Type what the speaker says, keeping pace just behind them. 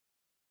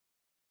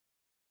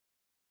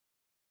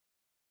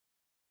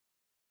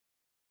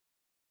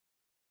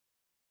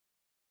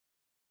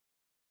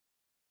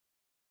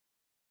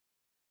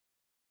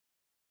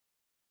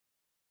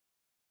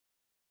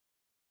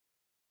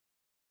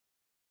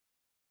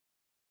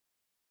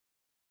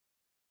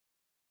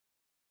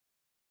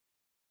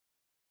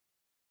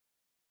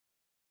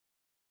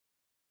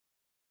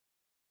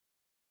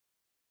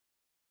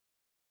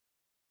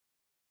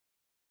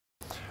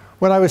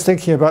When I was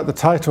thinking about the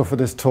title for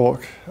this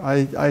talk,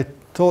 I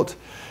thought,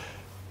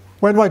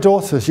 when my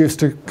daughters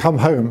used to come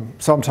home,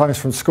 sometimes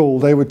from school,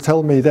 they would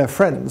tell me their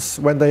friends,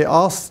 when their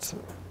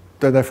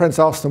friends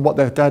asked them what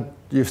their dad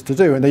used to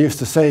do, and they used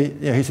to say,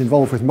 you know, he's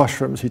involved with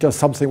mushrooms, he does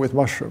something with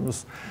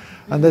mushrooms.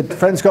 And the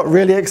friends got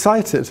really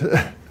excited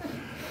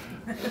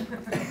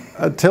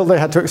until they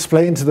had to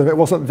explain to them it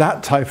wasn't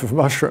that type of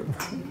mushroom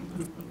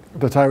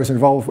that I was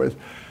involved with.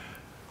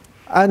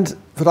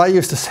 But I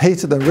used to say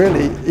to them,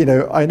 really, you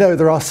know, I know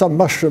there are some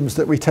mushrooms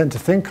that we tend to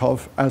think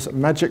of as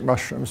magic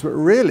mushrooms, but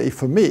really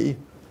for me,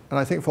 and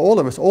I think for all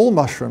of us, all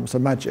mushrooms are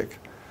magic.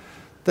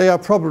 They are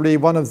probably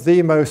one of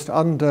the most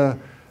underexploited,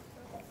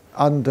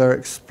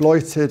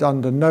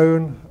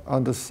 underknown,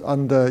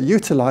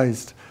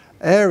 underutilized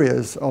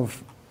areas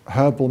of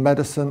herbal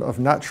medicine, of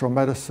natural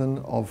medicine,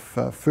 of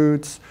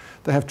foods.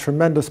 They have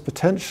tremendous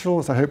potential,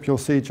 as I hope you'll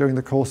see during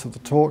the course of the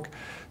talk,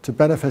 to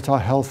benefit our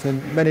health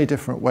in many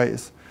different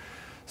ways.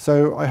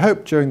 So I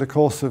hope during the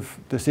course of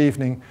this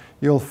evening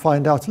you'll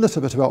find out a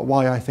little bit about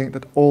why I think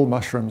that all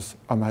mushrooms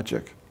are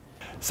magic.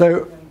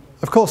 So,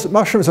 of course,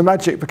 mushrooms are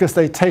magic because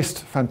they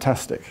taste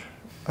fantastic.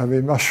 I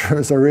mean,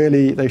 mushrooms are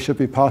really, they should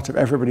be part of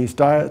everybody's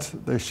diet.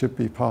 They should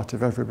be part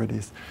of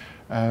everybody's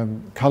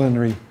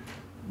culinary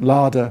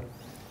larder.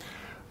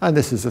 And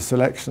this is a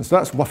selection. So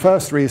that's the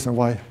first reason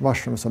why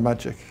mushrooms are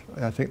magic.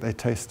 I think they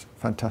taste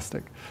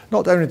fantastic.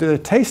 Not only do they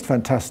taste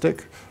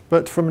fantastic,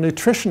 but from a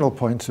nutritional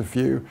point of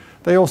view,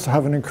 they also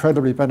have an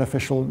incredibly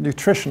beneficial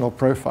nutritional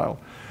profile.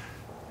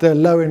 They're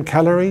low in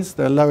calories,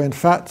 they're low in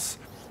fats,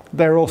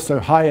 they're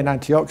also high in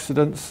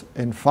antioxidants,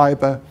 in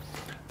fiber.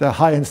 They're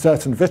high in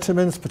certain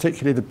vitamins,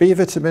 particularly the B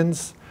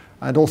vitamins,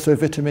 and also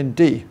vitamin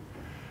D.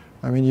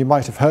 I mean, you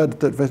might have heard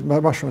that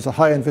mushrooms are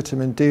high in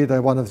vitamin D.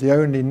 They're one of the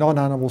only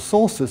non-animal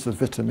sources of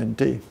vitamin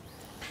D.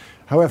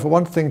 However,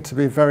 one thing to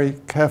be very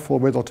careful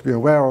with or to be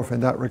aware of in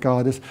that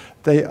regard is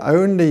they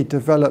only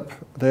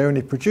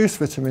produce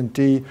vitamin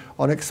D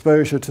on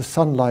exposure to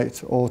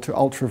sunlight or to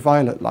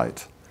ultraviolet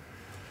light.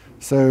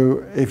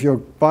 So if you're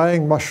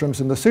buying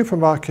mushrooms in the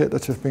supermarket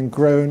that have been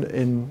grown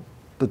in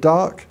the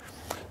dark,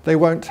 they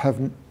won't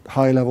have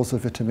high levels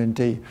of vitamin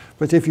D.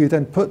 But if you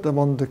then put them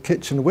on the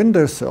kitchen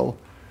windowsill,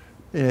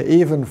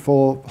 even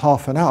for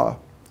half an hour,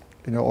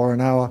 or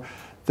an hour,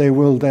 the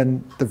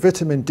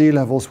vitamin D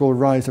levels will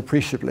rise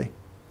appreciably.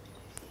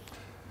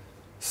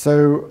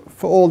 So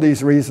for all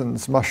these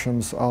reasons,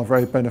 mushrooms are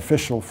very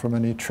beneficial from a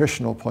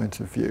nutritional point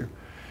of view.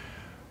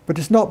 But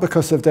it's not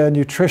because of their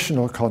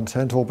nutritional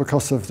content or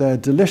because of their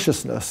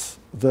deliciousness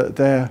that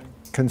they're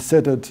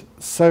considered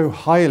so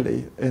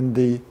highly in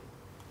the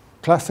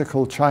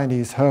classical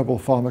Chinese herbal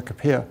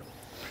pharmacopoeia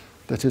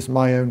that is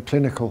my own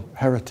clinical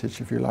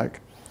heritage, if you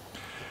like.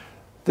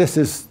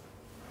 This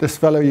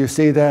fellow you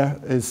see there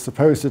is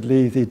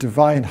supposedly the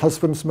divine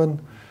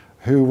husbandman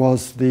who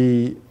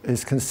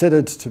is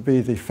considered to be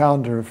the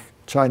founder of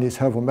Chinese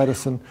herbal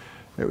medicine.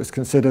 It was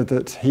considered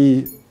that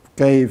he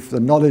gave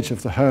the knowledge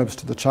of the herbs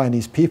to the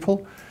Chinese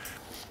people.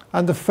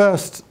 And the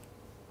first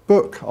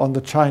book on the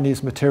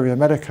Chinese materia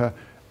medica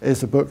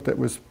is a book that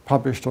was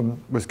published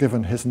was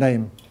given his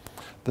name,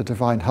 The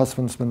Divine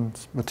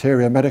Husbandman's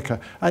Materia Medica.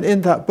 And in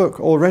that book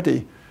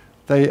already,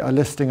 they are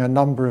listing a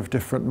number of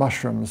different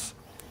mushrooms.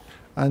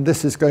 And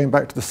this is going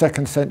back to the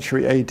 2nd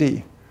century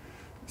AD.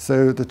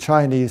 So the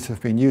Chinese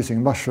have been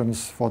using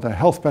mushrooms for their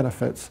health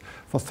benefits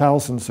for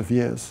thousands of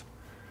years,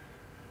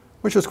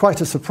 which was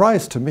quite a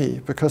surprise to me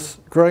because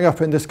growing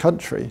up in this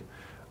country,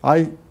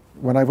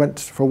 when I went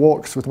for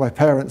walks with my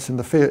parents in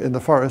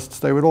the forests,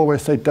 they would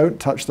always say,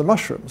 don't touch the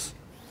mushrooms.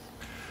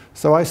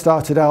 So I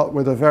started out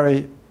with a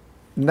very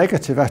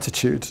negative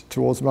attitude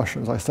towards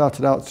mushrooms. I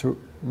started out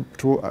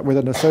with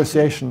an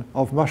association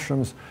of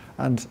mushrooms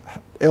and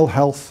ill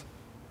health,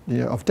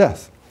 of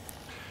death,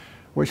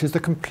 which is the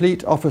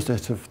complete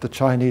opposite of the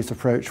Chinese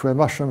approach, where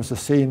mushrooms are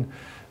seen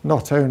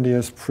not only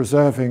as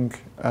preserving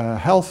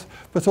health,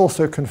 but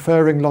also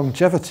conferring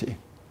longevity.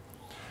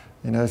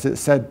 As it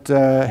said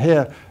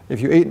here,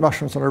 if you eat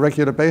mushrooms on a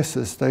regular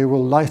basis, they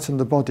will lighten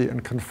the body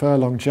and confer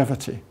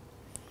longevity.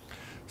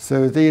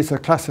 So these are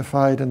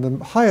classified in the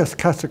highest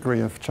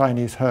category of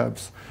Chinese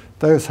herbs,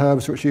 those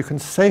herbs which you can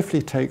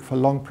safely take for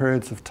long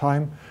periods of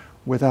time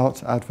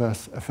without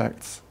adverse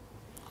effects.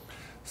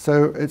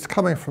 So it's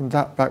coming from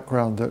that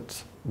background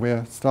that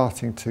we're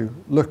starting to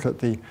look at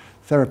the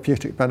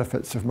therapeutic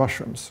benefits of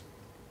mushrooms.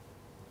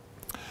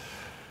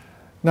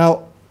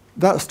 Now,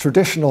 that's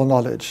traditional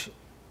knowledge,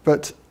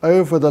 but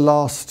over the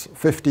last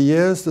 50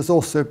 years, there's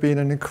also been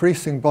an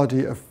increasing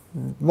body of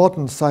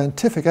modern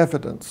scientific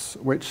evidence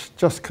which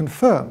just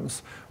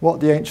confirms what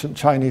the ancient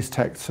Chinese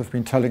texts have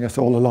been telling us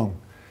all along.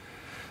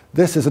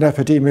 This is an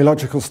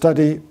epidemiological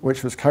study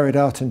which was carried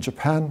out in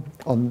Japan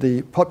on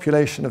the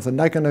population of the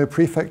Nagano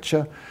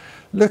prefecture,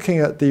 looking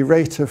at the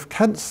rate of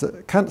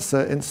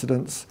cancer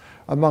incidence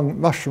among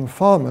mushroom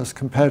farmers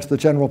compared to the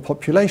general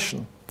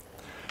population,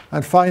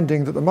 and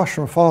finding that the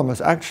mushroom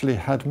farmers actually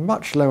had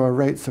much lower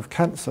rates of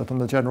cancer than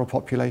the general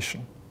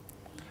population.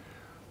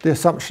 The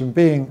assumption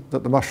being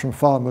that the mushroom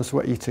farmers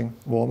were eating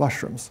more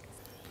mushrooms.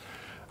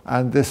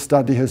 And this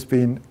study has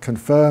been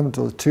confirmed,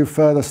 or 2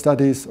 further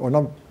studies,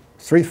 or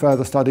 3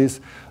 further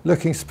studies,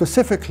 looking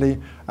specifically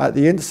at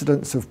the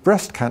incidence of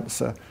breast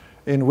cancer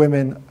in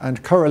women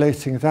and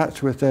correlating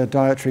that with their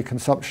dietary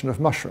consumption of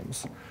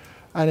mushrooms.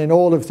 And in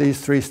all of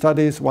these 3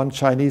 studies, 1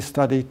 Chinese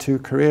study, 2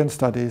 Korean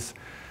studies,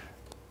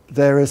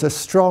 there is a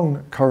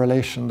strong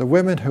correlation. The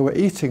women who were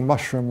eating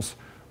mushrooms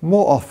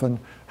more often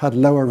had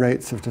lower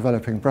rates of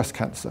developing breast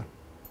cancer.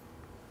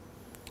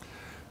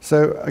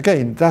 So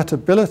again, that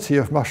ability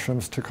of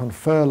mushrooms to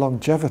confer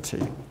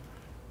longevity,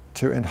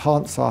 to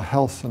enhance our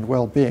health and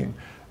well-being,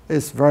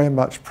 is very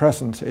much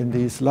present in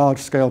these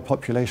large-scale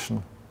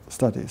population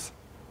studies.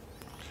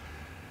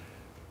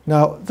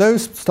 Now,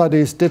 those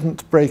studies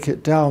didn't break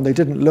it down. They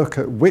didn't look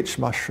at which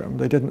mushroom.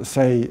 They didn't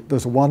say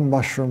there's one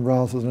mushroom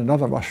rather than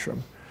another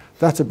mushroom.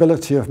 That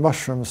ability of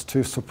mushrooms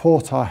to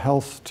support our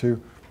health,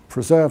 to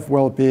preserve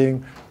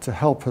well-being, to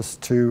help us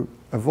to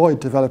avoid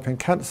developing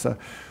cancer,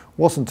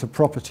 wasn't a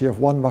property of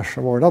one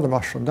mushroom or another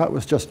mushroom. That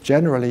was just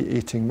generally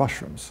eating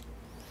mushrooms.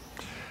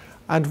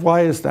 And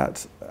why is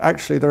that?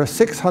 Actually, there are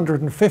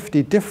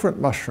 650 different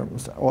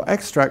mushrooms, or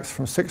extracts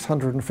from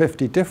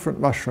 650 different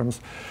mushrooms.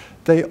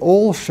 They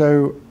all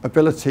show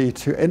ability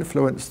to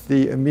influence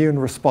the immune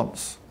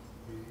response.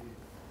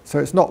 So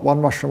it's not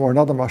one mushroom or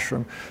another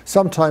mushroom.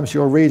 Sometimes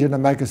you'll read in a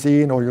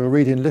magazine or you'll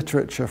read in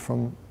literature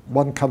from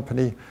one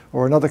company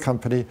or another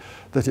company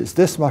that it's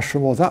this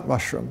mushroom or that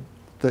mushroom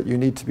that you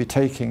need to be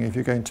taking if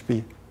you're going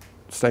to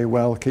stay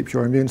well, keep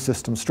your immune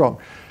system strong.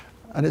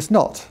 And it's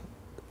not.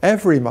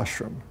 Every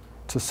mushroom,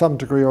 to some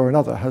degree or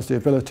another, has the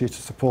ability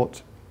to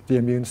support the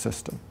immune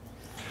system.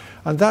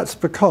 And that's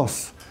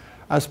because,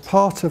 as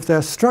part of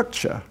their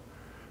structure,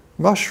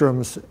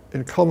 mushrooms,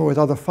 in common with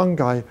other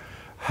fungi,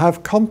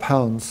 have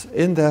compounds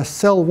in their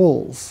cell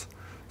walls.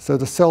 So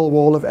the cell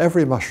wall of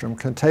every mushroom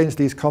contains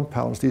these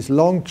compounds, these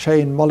long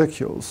chain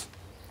molecules,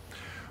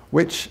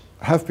 which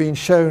have been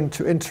shown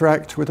to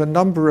interact with a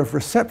number of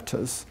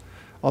receptors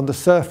on the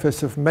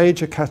surface of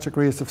major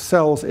categories of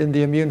cells in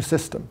the immune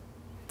system.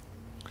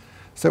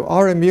 So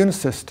our immune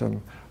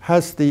system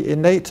has the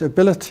innate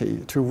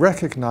ability to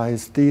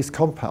recognize these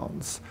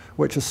compounds,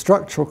 which are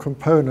structural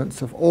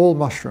components of all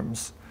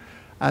mushrooms,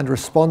 and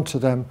respond to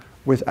them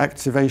with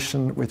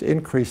activation, with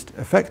increased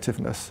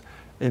effectiveness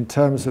in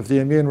terms of the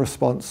immune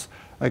response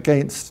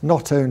against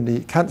not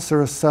only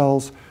cancerous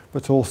cells,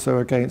 but also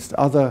against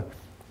other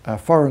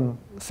foreign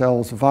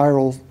cells,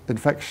 viral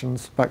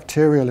infections,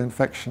 bacterial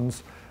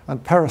infections,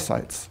 and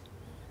parasites.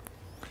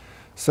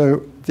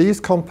 So these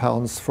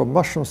compounds from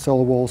mushroom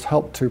cell walls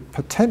help to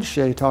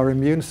potentiate our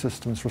immune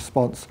system's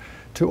response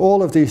to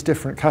all of these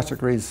different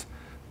categories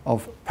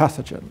of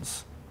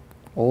pathogens,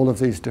 all of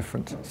these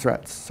different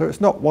threats. So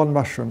it's not one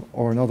mushroom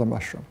or another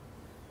mushroom.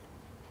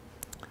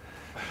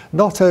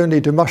 Not only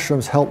do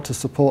mushrooms help to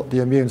support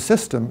the immune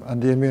system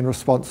and the immune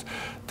response,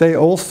 they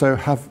also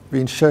have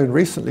been shown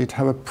recently to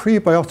have a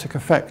prebiotic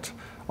effect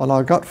on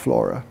our gut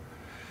flora.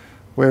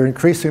 We're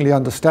increasingly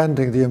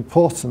understanding the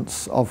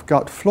importance of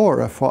gut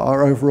flora for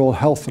our overall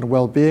health and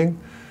well-being,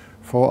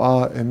 for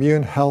our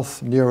immune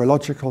health,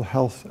 neurological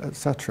health,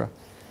 etc.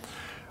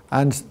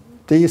 And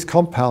these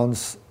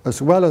compounds,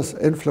 as well as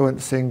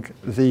influencing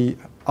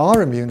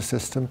our immune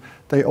system,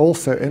 they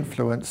also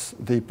influence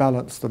the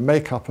balance, the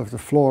makeup of the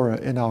flora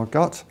in our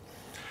gut,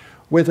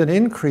 with an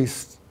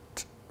increased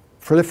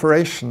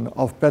proliferation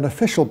of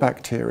beneficial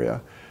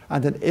bacteria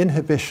and an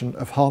inhibition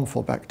of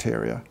harmful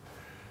bacteria.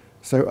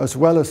 So as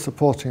well as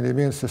supporting the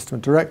immune system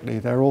directly,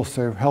 they're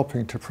also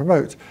helping to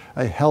promote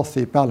a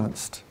healthy,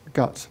 balanced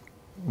gut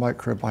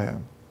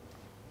microbiome.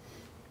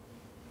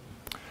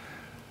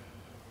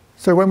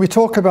 So when we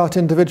talk about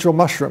individual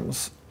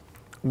mushrooms,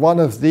 one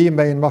of the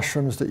main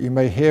mushrooms that you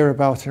may hear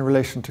about in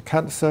relation to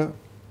cancer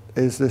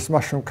is this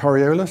mushroom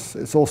Coriolis.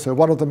 It's also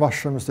one of the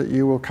mushrooms that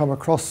you will come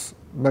across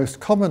most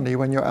commonly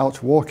when you're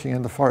out walking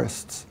in the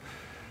forests.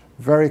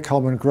 Very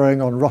common,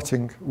 growing on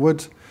rotting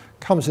wood.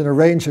 Comes in a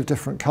range of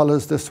different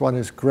colors. This one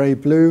is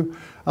grey-blue.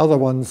 Other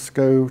ones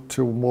go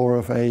to more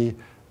of a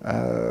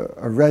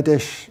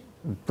reddish,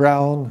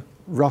 brown,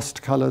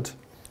 rust-colored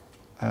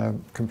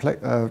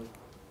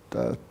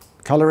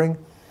coloring.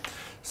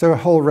 So a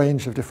whole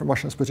range of different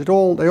mushrooms, but they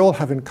all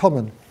have in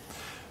common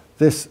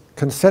this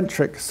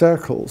concentric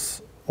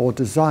circles or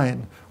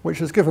design, which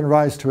has given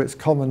rise to its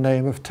common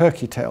name of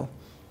turkey tail.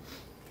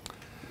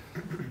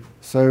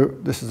 So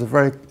this is a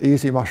very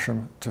easy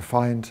mushroom to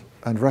find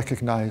and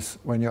recognize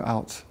when you're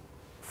out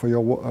for your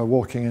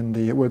walking in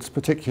the woods,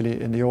 particularly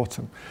in the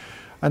autumn.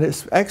 And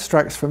it's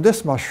extracts from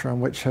this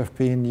mushroom which have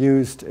been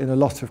used in a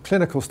lot of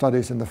clinical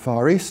studies in the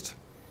Far East.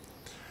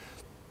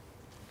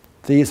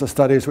 These are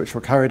studies which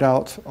were carried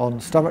out on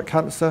stomach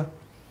cancer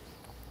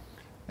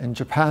in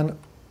Japan,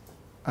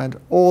 and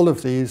all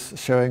of these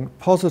showing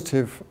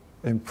positive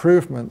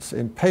improvements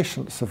in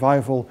patient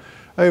survival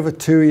over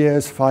 2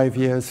 years, 5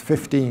 years,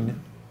 15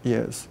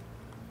 years.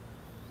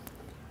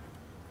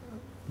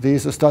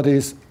 These are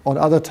studies on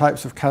other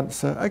types of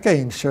cancer,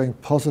 again showing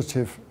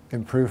positive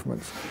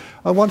improvements.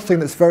 And one thing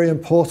that's very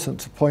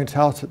important to point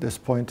out at this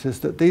point is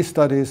that these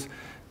studies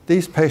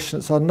these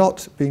patients are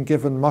not being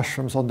given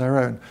mushrooms on their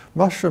own.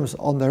 Mushrooms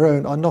on their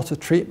own are not a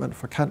treatment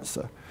for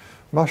cancer.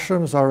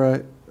 Mushrooms are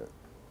a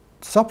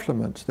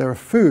supplement, they're a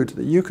food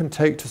that you can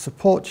take to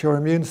support your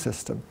immune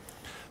system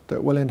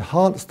that will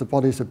enhance the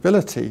body's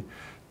ability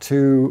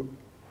to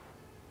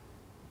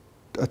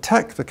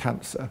attack the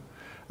cancer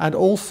and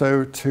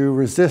also to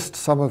resist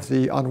some of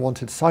the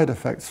unwanted side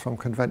effects from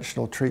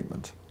conventional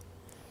treatment.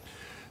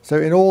 So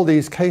in all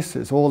these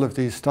cases, all of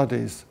these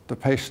studies, the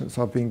patients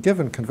are being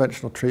given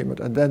conventional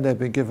treatment and then they're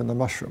being given the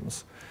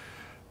mushrooms.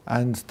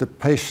 And the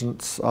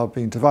patients are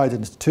being divided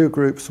into two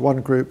groups,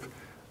 one group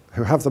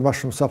who have the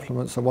mushroom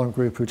supplements and one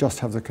group who just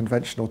have the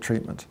conventional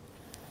treatment.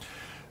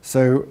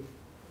 So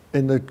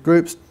in the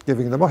groups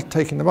taking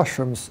the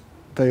mushrooms,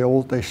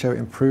 they show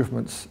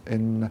improvements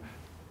in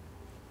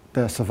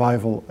their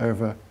survival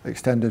over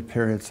extended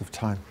periods of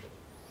time.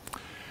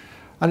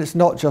 And it's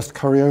not just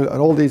Coriolis,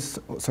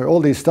 and all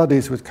these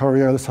studies with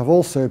Coriolis have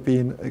also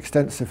been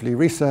extensively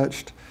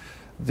researched.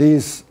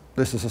 This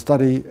is a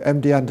study,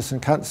 MD Anderson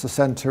Cancer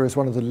Center is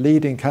one of the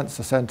leading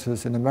cancer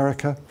centers in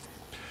America.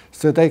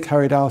 So they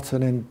carried out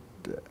an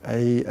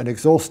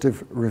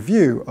exhaustive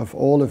review of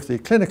all of the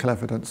clinical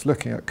evidence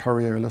looking at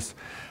Coriolis,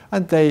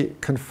 and they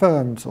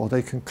confirmed, or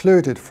they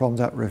concluded from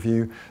that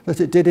review, that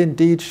it did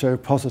indeed show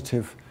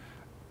positive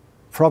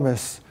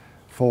promise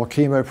for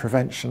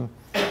chemoprevention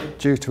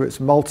due to its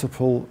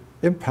multiple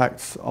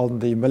impacts on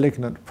the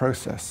malignant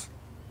process.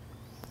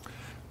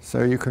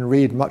 So you can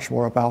read much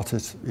more about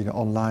it,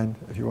 online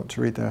if you want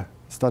to read their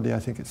study. I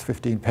think it's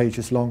 15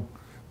 pages long,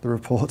 the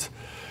report.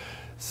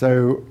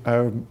 So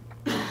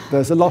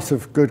there's a lot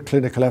of good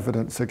clinical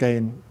evidence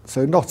again.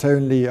 So not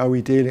only are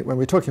we dealing, when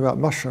we're talking about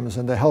mushrooms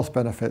and their health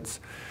benefits,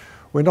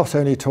 we're not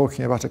only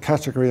talking about a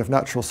category of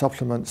natural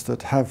supplements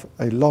that have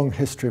a long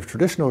history of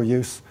traditional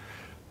use,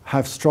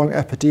 have strong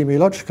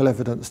epidemiological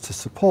evidence to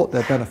support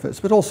their benefits,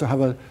 but also have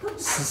a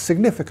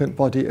significant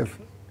body of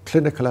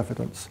clinical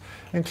evidence,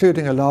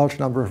 including a large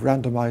number of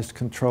randomized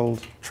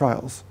controlled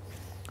trials,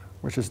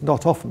 which is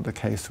not often the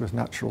case with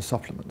natural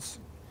supplements.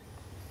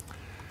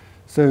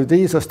 So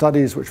these are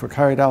studies which were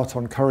carried out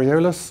on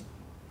Coriolis.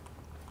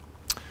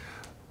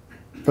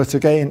 But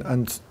again,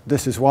 and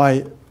this is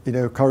why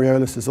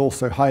Coriolis is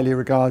also highly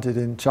regarded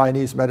in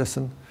Chinese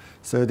medicine.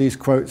 So these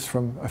quotes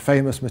from a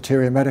famous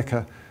materia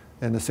medica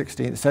in the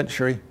 16th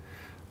century,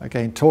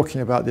 again talking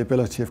about the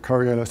ability of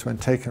Coriolis when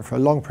taken for a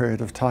long period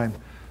of time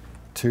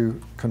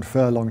to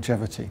confer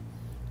longevity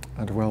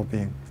and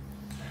well-being.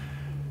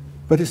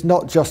 But it's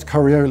not just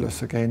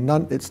Coriolis again,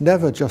 it's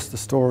never just the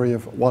story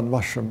of one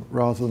mushroom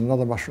rather than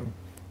another mushroom.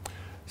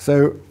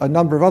 So a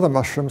number of other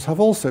mushrooms have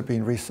also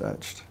been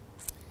researched.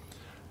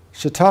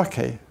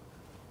 Shiitake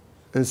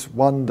is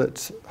one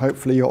that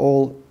hopefully you're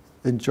all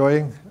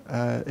enjoying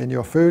in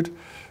your food,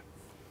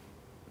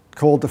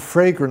 called the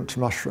fragrant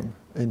mushroom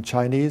in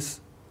Chinese,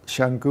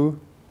 xianggu,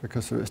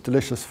 because of its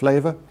delicious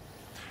flavor.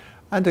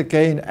 And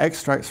again,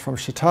 extracts from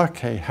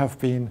shiitake have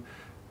been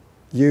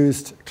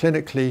used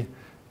clinically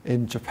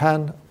in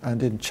Japan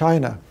and in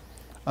China,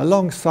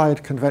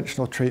 alongside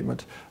conventional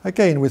treatment,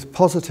 again with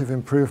positive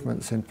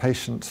improvements in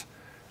patient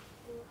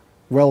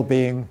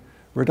well-being,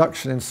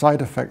 reduction in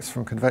side effects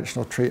from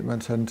conventional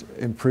treatment, and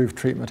improved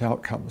treatment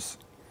outcomes.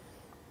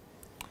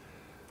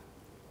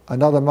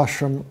 Another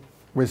mushroom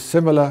with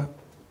similar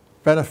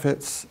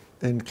benefits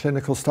in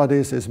clinical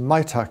studies is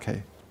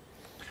maitake.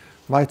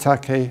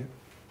 Maitake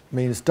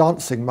means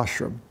dancing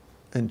mushroom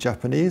in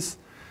Japanese.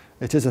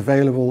 It is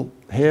available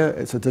here.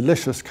 It's a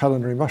delicious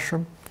culinary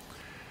mushroom.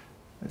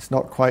 It's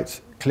not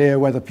quite clear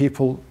whether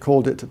people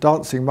called it a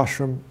dancing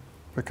mushroom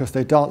because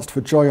they danced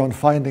for joy on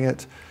finding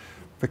it,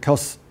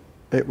 because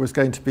it was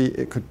going to be,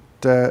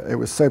 it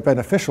was so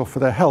beneficial for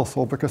their health,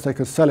 or because they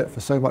could sell it for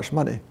so much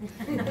money.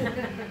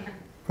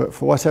 But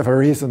for whatever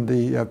reason,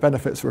 the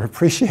benefits were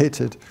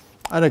appreciated.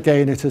 And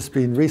again, it has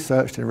been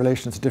researched in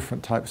relation to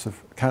different types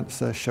of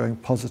cancer, showing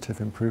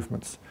positive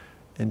improvements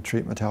in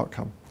treatment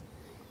outcome.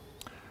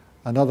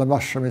 Another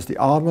mushroom is the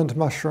almond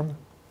mushroom,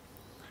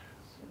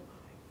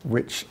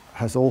 which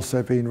has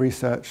also been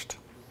researched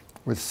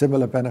with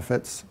similar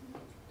benefits.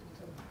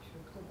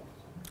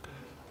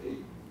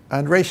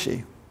 And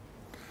reishi.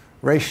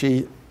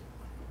 Reishi,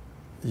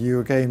 you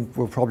again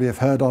will probably have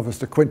heard of as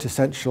the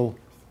quintessential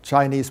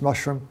Chinese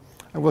mushroom,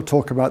 and we'll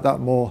talk about that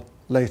more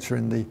later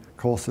in the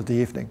course of the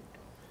evening.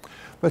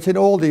 But in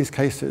all these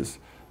cases,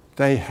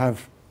 they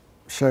have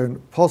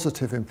shown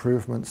positive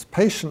improvements.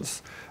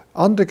 Patients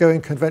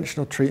undergoing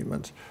conventional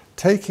treatment,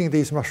 taking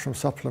these mushroom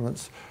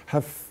supplements,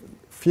 have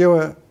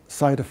fewer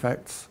side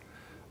effects,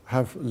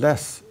 have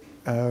less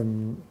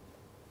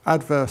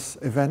adverse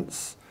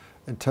events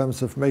in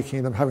terms of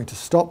making them having to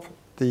stop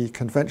the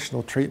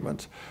conventional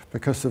treatment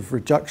because of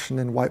reduction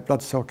in white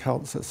blood cell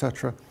counts,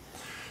 etc.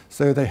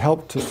 So they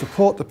help to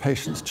support the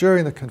patients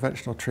during the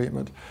conventional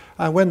treatment.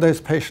 And when those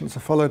patients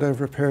are followed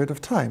over a period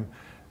of time,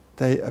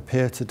 they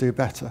appear to do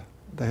better.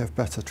 They have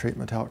better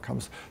treatment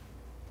outcomes.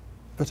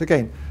 But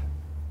again,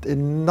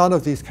 in none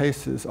of these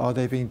cases are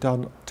they being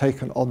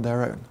taken on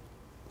their own.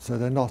 So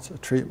they're not a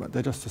treatment,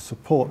 they're just a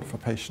support for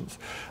patients.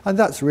 And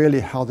that's really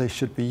how they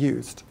should be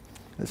used.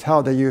 It's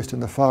how they're used in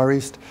the Far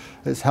East.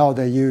 It's how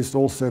they're used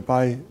also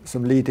by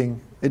some leading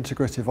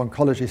integrative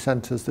oncology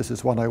centres. This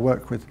is one I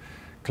work with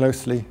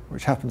closely,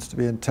 which happens to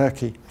be in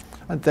Turkey.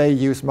 And they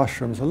use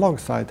mushrooms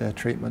alongside their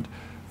treatment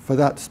for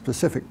that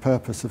specific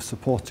purpose of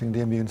supporting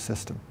the immune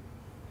system.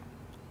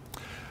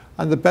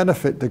 And the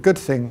benefit, the good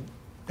thing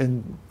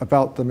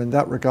about them in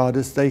that regard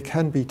is they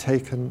can be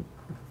taken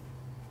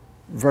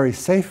very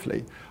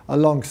safely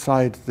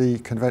alongside the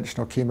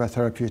conventional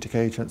chemotherapeutic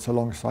agents,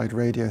 alongside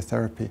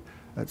radiotherapy,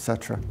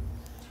 etc.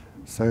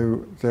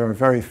 So there are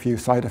very few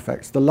side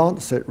effects. The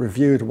Lancet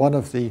reviewed one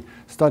of the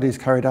studies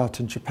carried out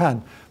in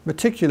Japan,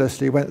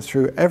 meticulously went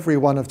through every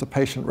one of the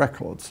patient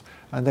records,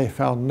 and they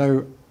found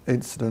no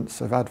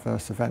incidents of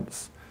adverse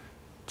events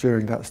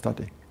during that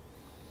study.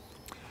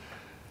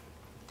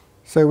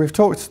 So we've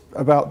talked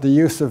about the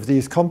use of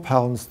these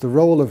compounds, the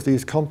role of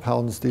these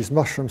compounds, these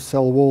mushroom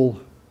cell wall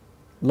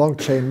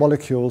long-chain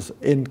molecules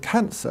in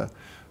cancer,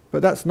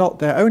 but that's not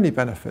their only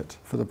benefit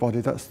for the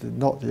body. That's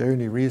not the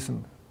only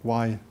reason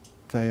why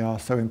they are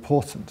so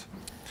important.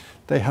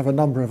 They have a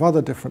number of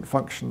other different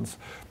functions.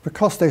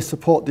 Because they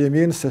support the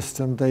immune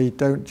system, they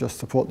don't just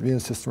support the immune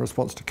system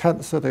response to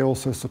cancer, they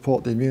also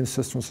support the immune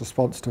system's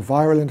response to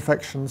viral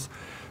infections,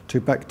 to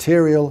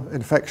bacterial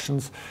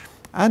infections,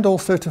 and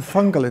also to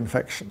fungal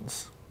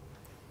infections.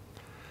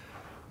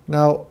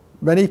 Now,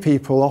 many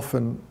people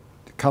often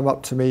come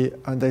up to me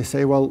and they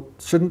say, well,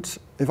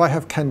 if I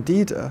have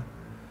candida,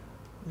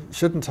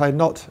 shouldn't I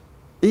not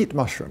eat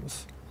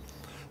mushrooms?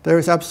 There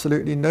is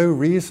absolutely no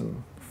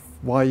reason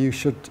why you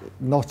should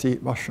not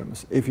eat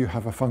mushrooms if you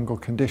have a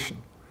fungal condition.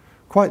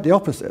 Quite the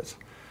opposite.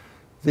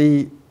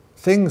 The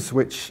things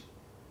which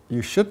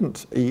you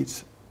shouldn't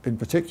eat in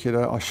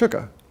particular are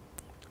sugar.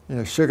 You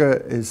know,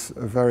 sugar is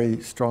a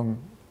very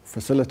strong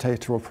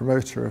facilitator or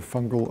promoter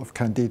of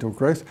candidal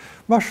growth.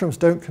 Mushrooms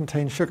don't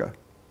contain sugar.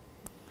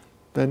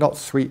 They're not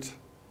sweet,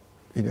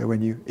 you know,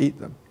 when you eat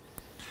them.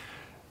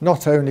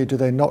 Not only do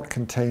they not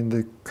contain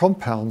the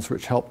compounds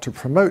which help to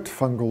promote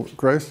fungal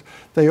growth,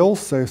 they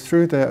also,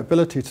 through their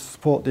ability to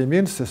support the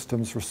immune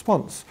system's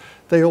response,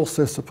 they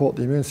also support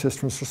the immune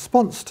system's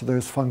response to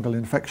those fungal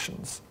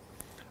infections.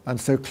 And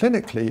so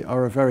clinically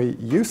are a very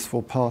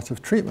useful part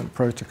of treatment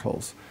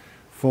protocols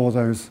for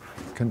those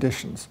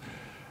conditions,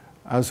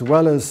 as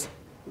well as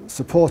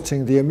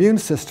supporting the immune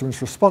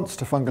system's response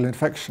to fungal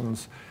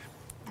infections.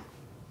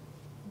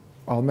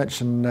 I'll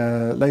mention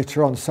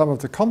later on some of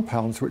the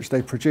compounds which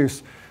they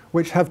produce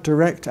which have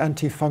direct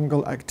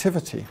antifungal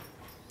activity.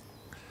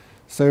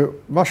 So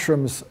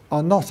mushrooms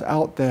are not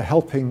out there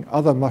helping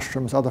other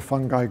mushrooms, other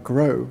fungi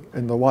grow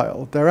in the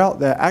wild. They're out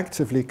there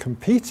actively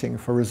competing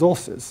for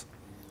resources.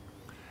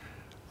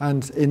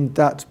 And in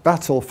that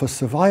battle for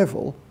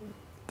survival,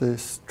 the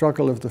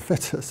struggle of the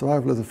fittest,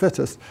 survival of the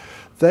fittest,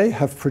 they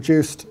have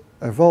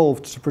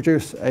evolved to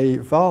produce a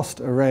vast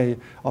array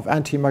of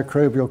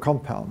antimicrobial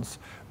compounds,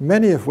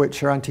 many of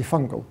which are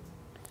antifungal.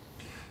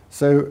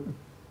 So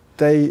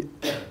they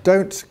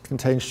don't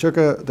contain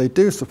sugar, they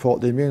do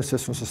support the immune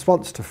system's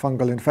response to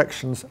fungal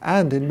infections,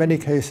 and in many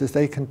cases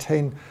they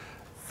contain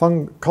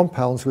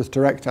compounds with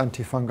direct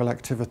antifungal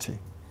activity.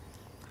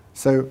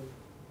 So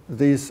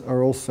these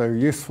are also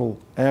useful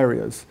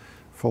areas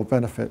for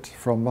benefit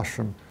from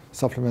mushroom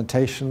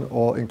supplementation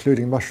or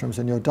including mushrooms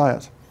in your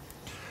diet.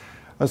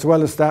 As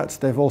well as that,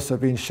 they've also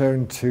been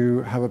shown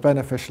to have a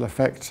beneficial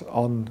effect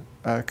on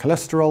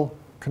cholesterol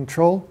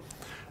control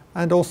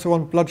and also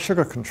on blood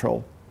sugar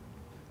control.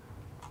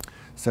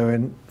 So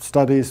in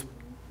studies,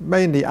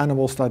 mainly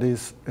animal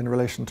studies in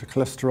relation to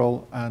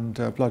cholesterol and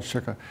blood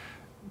sugar,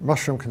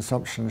 mushroom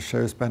consumption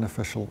shows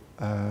beneficial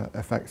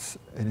effects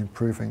in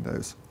improving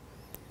those.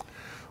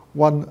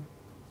 In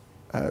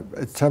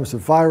terms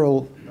of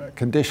viral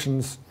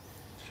conditions,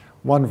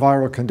 one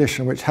viral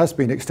condition which has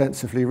been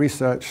extensively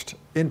researched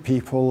in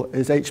people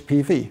is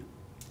HPV.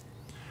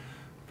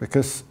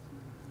 Because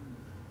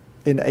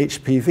in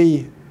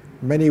HPV,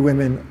 many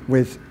women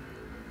with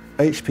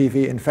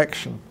HPV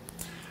infection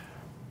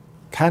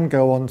can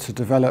go on to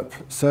develop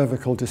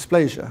cervical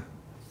dysplasia.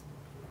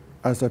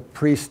 As a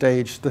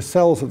pre-stage, the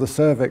cells of the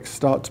cervix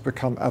start to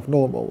become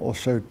abnormal or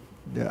show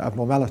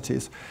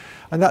abnormalities.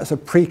 And that's a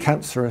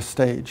precancerous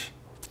stage.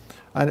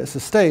 And it's a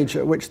stage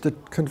at which the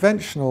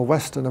conventional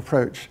Western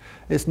approach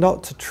is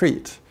not to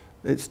treat,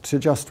 it's to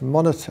just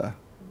monitor.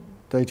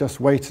 They just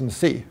wait and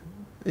see.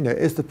 You know,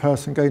 is the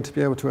person going to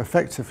be able to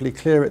effectively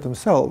clear it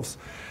themselves,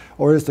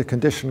 or is the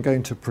condition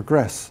going to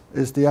progress?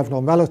 Is the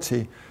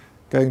abnormality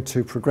going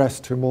to progress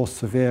to more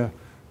severe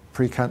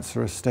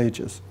precancerous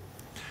stages?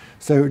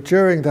 So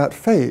during that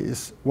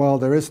phase, while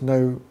there is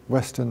no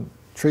Western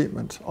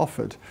treatment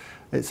offered,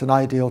 it's an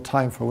ideal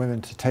time for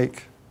women to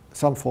take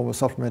some form of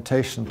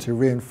supplementation to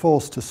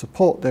reinforce, to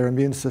support their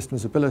immune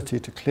system's ability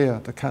to clear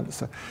the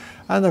cancer.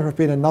 And there have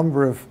been a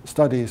number of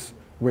studies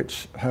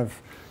which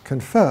have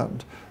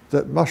confirmed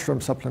that mushroom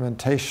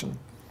supplementation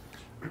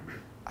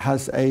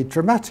has a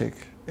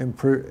dramatic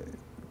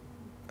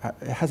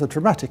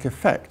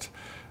effect,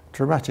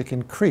 dramatic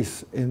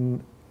increase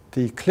in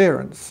the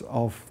clearance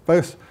of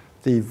both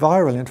the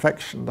viral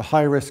infection, the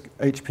high-risk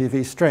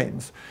HPV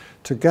strains,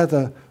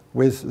 together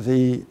with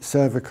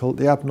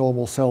the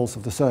abnormal cells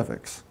of the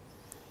cervix.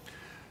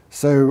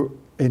 So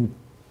in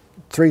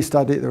 3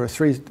 studies, there are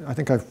 3, I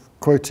think I've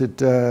quoted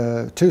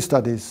 2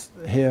 studies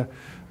here,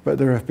 but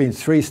there have been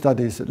 3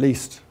 studies at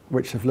least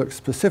which have looked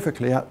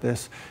specifically at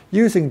this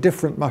using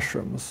different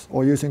mushrooms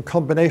or using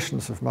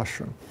combinations of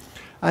mushroom.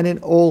 And in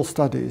all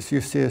studies,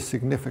 you see a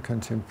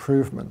significant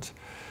improvement.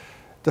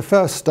 The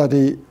first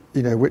study,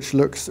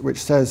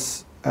 which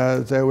says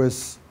there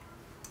was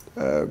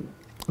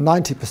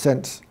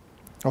 90%,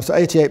 also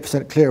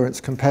 88% clearance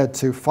compared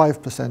to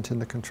 5% in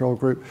the control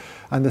group,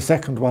 and the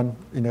second one,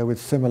 with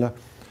similar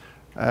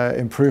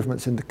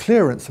improvements in the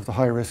clearance of the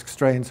high-risk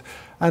strains,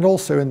 and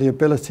also in the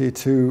ability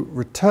to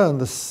return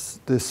the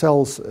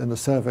cells in the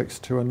cervix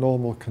to a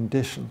normal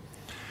condition.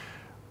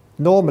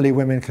 Normally,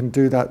 women can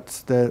do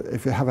that.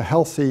 If you have a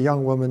healthy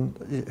young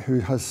woman who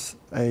has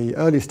an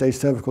early-stage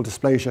cervical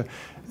dysplasia,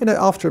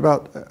 after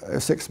about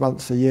 6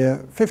 months, a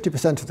year,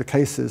 50% of the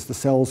cases, the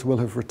cells will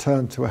have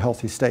returned to a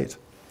healthy state.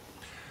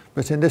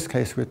 But in this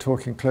case, we're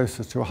talking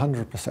closer to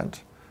 100%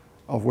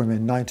 of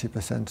women,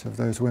 90% of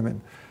those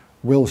women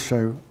will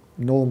show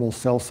normal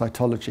cell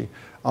cytology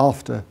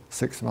after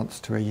 6 months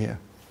to a year.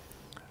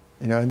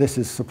 And this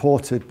is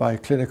supported by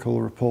clinical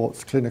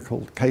reports,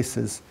 clinical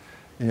cases.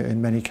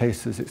 In many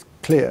cases, it's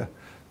clear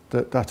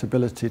that that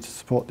ability to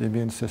support the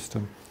immune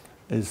system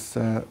is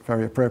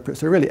very appropriate.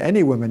 So really,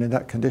 any woman in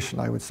that condition,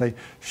 I would say,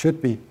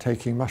 should be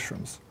taking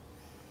mushrooms.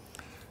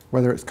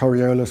 Whether it's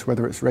Coriolis,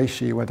 whether it's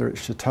reishi, whether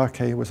it's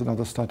shiitake was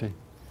another study.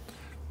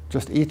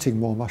 Just eating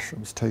more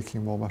mushrooms,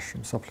 taking more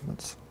mushroom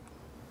supplements.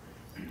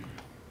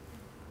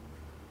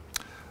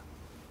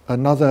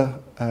 Another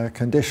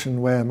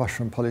condition where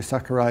mushroom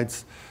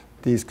polysaccharides,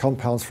 these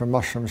compounds from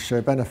mushrooms,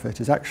 show benefit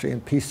is actually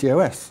in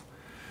PCOS,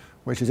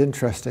 which is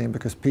interesting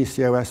because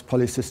PCOS,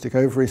 polycystic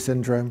ovary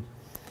syndrome,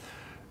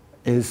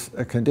 is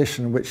a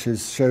condition which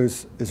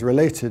is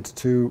related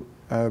to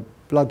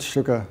blood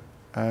sugar,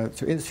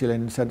 to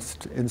insulin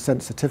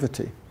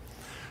insensitivity.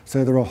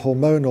 So there are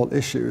hormonal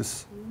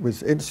issues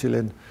with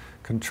insulin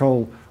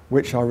control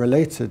which are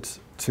related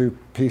to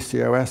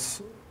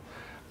PCOS,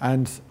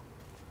 and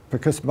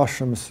because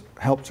mushrooms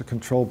help to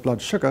control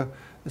blood sugar,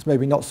 it's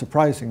maybe not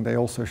surprising they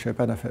also show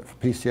benefit for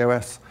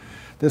PCOS.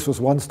 This was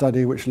one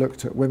study which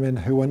looked at women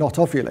who were not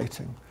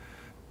ovulating.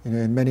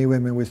 In many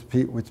women with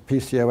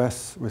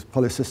PCOS, with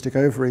polycystic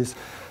ovaries,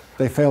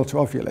 they fail to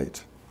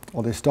ovulate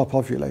or they stop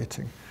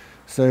ovulating.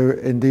 So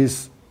in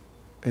this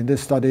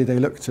study, they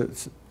looked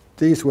at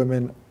these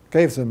women,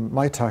 gave them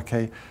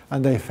maitake,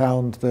 and they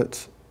found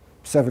that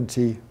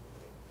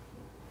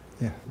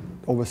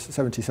almost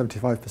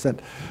 75%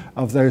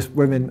 of those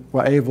women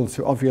were able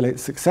to ovulate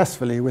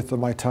successfully with the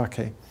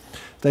maitake.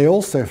 They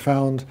also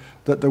found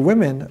that the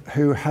women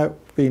who have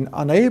been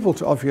unable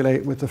to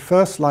ovulate with the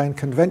first-line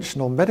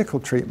conventional medical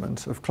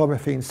treatment of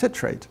clomiphene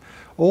citrate,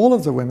 all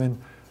of the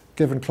women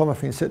given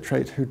clomiphene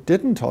citrate who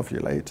didn't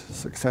ovulate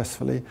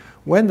successfully,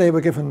 when they were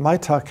given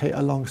maitake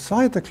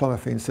alongside the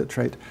clomiphene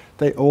citrate,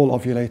 they all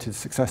ovulated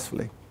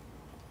successfully.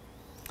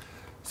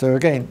 So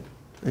again,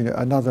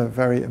 another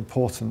very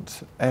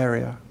important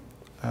area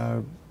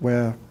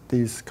where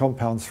these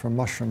compounds from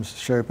mushrooms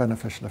show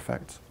beneficial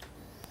effects.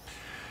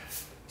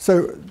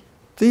 So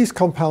these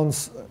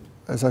compounds,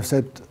 as I've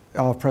said,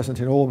 are present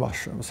in all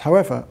mushrooms.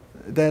 However,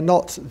 they're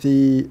not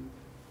the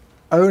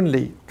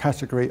only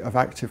category of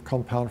active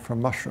compound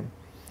from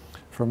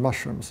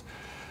mushrooms.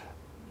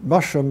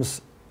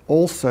 Mushrooms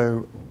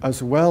also,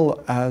 as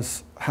well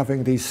as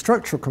having these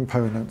structural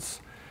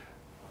components,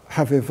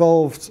 have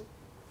evolved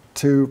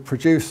to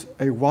produce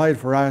a wide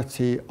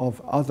variety of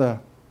other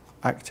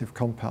active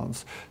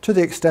compounds, to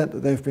the extent that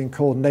they've been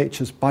called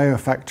nature's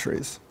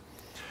biofactories.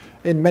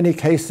 In many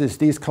cases,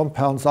 these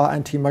compounds are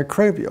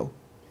antimicrobial,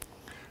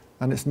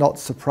 and it's not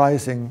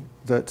surprising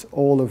that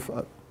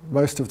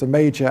most of the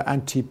major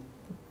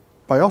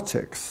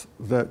antibiotics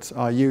that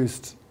are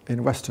used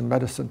in Western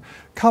medicine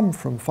come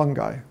from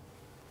fungi,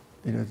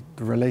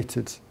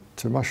 related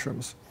to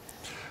mushrooms.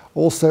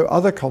 Also,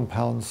 other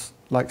compounds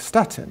like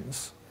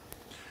statins.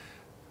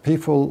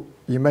 People,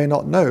 you may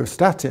not know,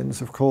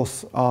 statins, of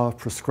course, are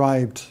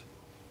prescribed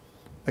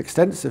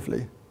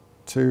extensively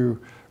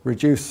to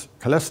reduce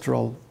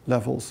cholesterol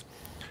levels.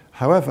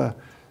 However,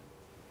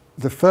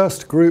 the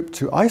first group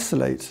to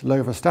isolate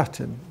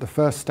lovastatin, the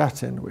first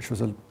statin, which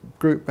was a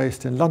group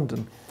based in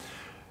London,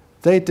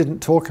 they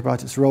didn't talk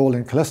about its role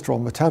in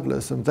cholesterol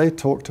metabolism. They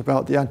talked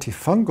about the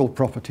antifungal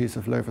properties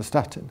of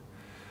lovastatin,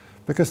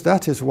 because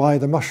that is why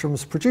the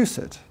mushrooms produce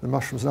it. The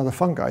mushrooms and other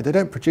fungi, they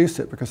don't produce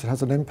it because it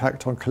has an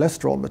impact on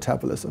cholesterol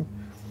metabolism.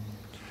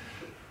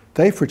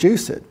 They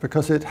produce it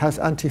because it has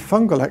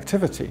antifungal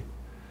activity,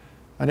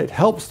 and it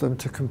helps them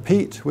to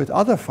compete with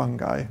other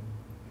fungi,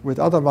 with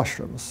other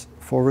mushrooms,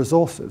 for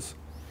resources.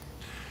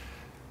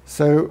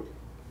 So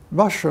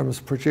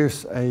mushrooms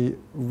produce a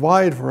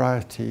wide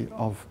variety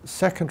of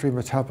secondary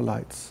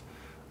metabolites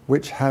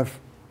which have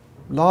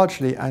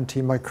largely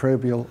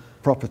antimicrobial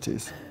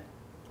properties.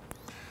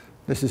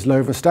 This is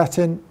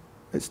lovastatin.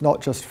 It's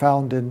not just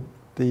found in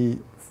the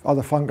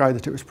other fungi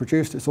that it was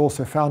produced, it's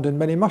also found in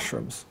many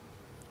mushrooms.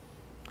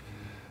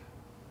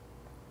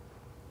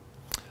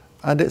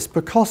 And it's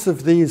because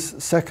of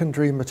these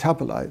secondary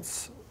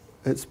metabolites,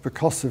 it's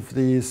because of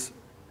these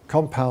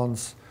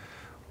compounds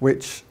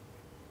which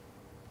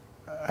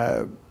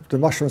the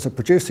mushrooms are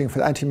producing for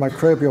the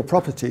antimicrobial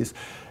properties,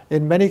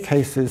 in many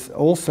cases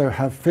also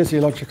have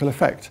physiological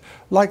effect,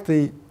 like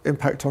the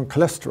impact on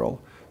cholesterol.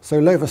 So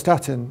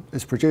lovastatin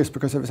is produced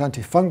because of its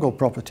antifungal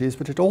properties,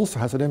 but it also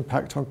has an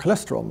impact on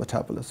cholesterol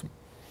metabolism.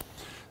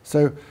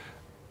 So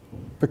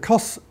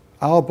because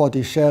our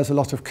body shares a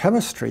lot of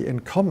chemistry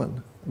in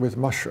common with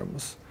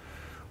mushrooms,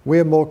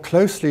 we're more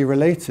closely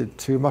related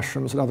to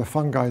mushrooms and other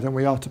fungi than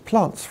we are to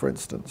plants, for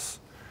instance.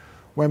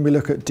 When we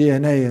look at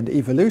DNA and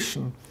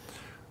evolution,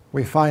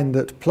 we find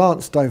that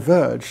plants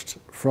diverged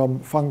from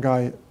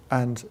fungi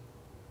and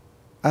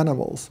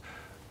animals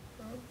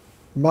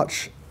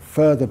much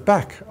further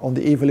back on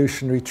the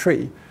evolutionary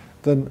tree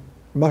than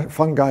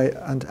fungi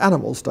and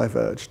animals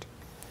diverged.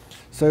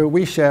 So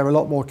we share a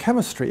lot more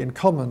chemistry in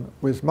common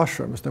with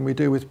mushrooms than we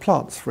do with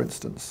plants, for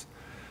instance.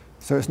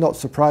 So it's not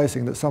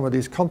surprising that some of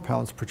these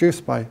compounds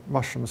produced by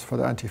mushrooms for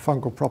their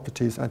antifungal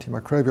properties,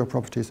 antimicrobial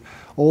properties,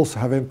 also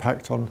have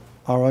impact on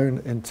our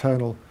own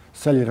internal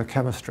cellular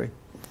chemistry.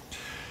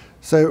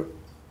 So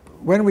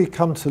when we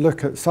come to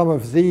look at some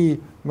of the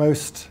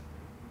most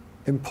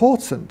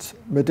important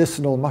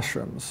medicinal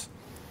mushrooms,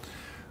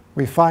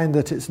 we find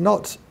that it's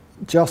not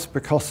just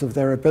because of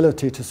their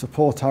ability to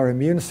support our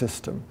immune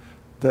system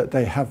that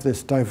they have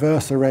this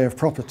diverse array of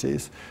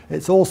properties.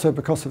 It's also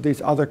because of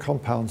these other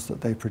compounds that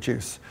they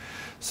produce.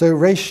 So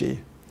reishi,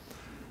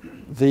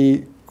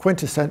 the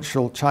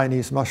quintessential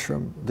Chinese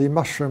mushroom, the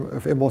mushroom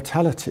of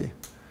immortality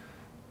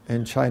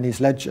in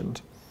Chinese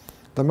legend,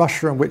 the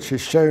mushroom which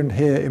is shown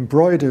here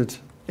embroidered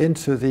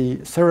into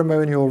the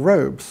ceremonial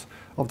robes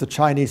of the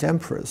Chinese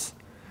emperors,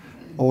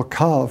 or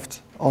carved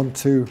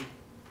onto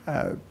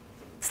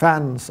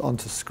fans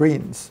onto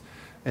screens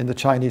in the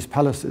Chinese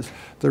palaces.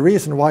 The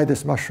reason why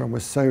this mushroom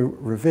was so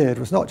revered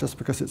was not just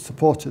because it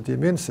supported the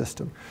immune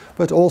system,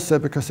 but also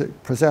because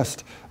it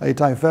possessed a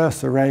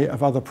diverse array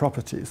of other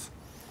properties.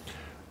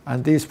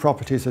 And these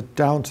properties are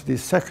down to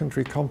these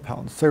secondary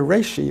compounds. So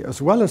reishi,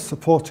 as well as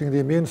supporting the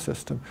immune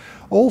system,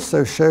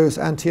 also shows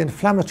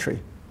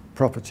anti-inflammatory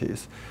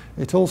properties.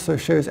 It also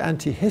shows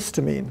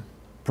antihistamine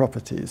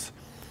properties.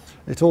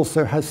 It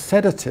also has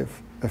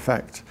sedative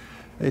effect.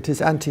 It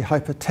is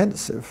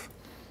antihypertensive.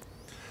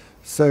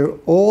 So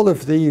all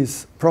of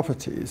these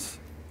properties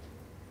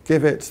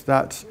give it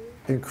that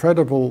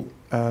incredible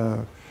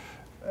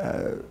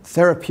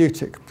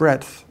therapeutic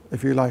breadth,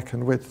 if you like,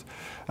 and width,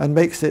 and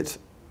makes it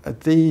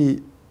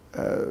the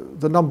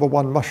number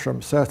one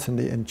mushroom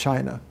certainly in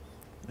China,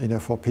 you know,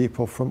 for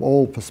people from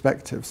all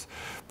perspectives,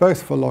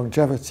 both for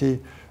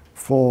longevity,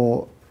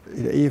 for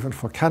even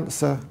for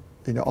cancer.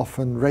 You know,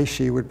 often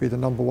reishi would be the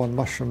number one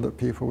mushroom that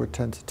people would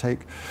tend to take,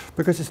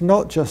 because it's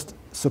not just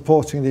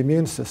supporting the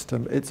immune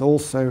system, it's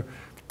also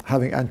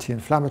having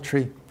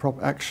anti-inflammatory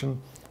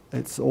action.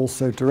 It's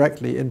also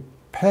directly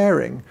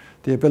impairing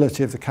the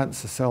ability of the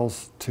cancer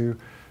cells to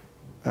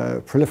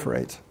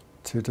proliferate,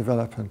 to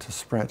develop and to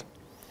spread.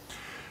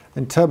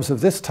 In terms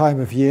of this time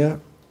of year,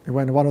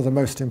 when one of the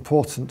most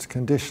important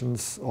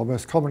conditions or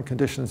most common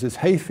conditions is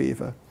hay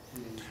fever,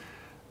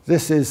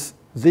 this is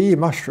the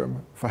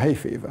mushroom for hay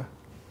fever.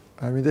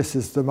 I mean, this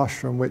is the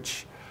mushroom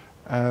which,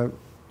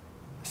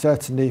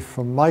 certainly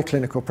from my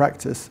clinical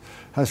practice,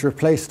 has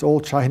replaced all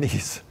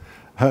Chinese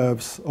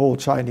herbs, all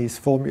Chinese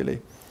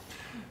formulae.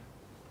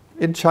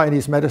 In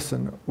Chinese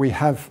medicine, we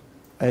have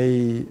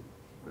a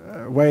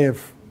way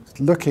of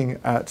looking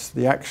at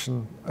the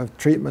action of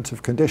treatment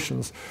of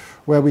conditions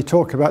where we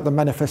talk about the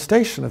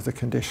manifestation of the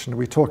condition,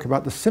 we talk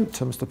about the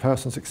symptoms the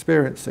person's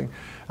experiencing,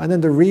 and then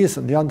the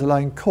reason, the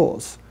underlying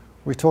cause.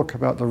 We talk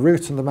about the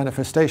root and the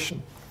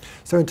manifestation.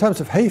 So in terms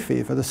of hay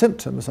fever, the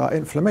symptoms are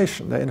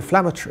inflammation, they're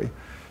inflammatory.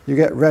 You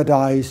get red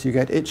eyes, you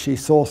get itchy,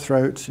 sore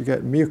throat, you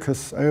get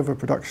mucus,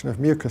 overproduction of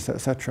mucus,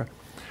 etc.,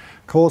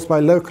 caused by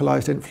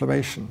localized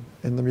inflammation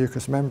in the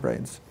mucous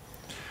membranes.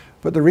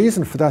 But the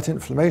reason for that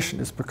inflammation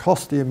is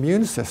because the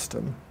immune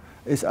system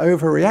is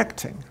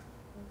overreacting.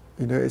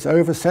 You know, it's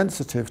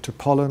oversensitive to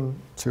pollen,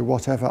 to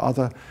whatever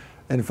other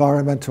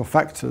environmental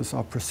factors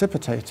are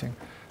precipitating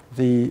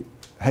the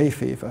hay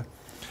fever.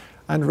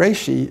 And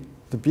reishi,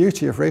 the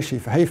beauty of reishi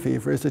for hay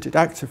fever is that it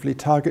actively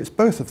targets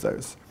both of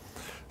those.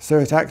 So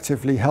it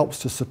actively helps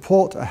to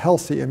support a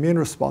healthy immune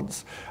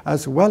response,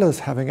 as well as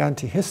having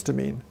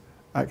antihistamine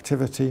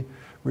activity,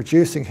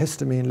 reducing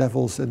histamine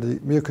levels in the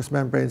mucous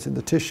membranes in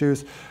the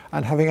tissues,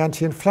 and having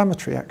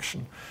anti-inflammatory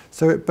action.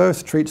 So it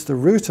both treats the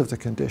root of the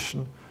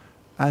condition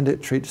and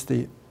it treats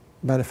the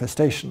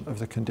manifestation of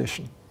the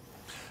condition.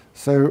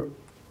 So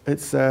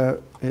it's a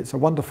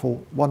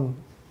wonderful one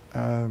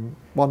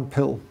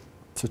pill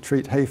to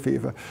treat hay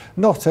fever.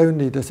 Not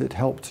only does it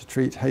help to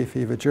treat hay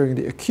fever during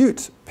the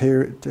acute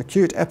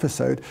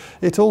episode,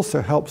 it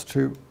also helps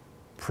to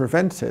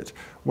prevent it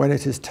when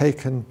it is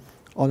taken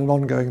on an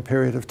ongoing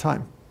period of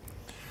time.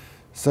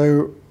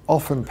 So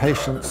often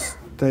patients,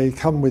 they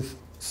come with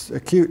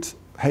acute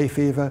hay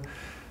fever,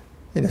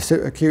 so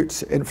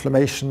acute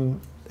inflammation,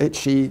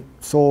 itchy,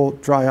 sore,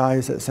 dry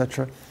eyes,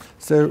 etc.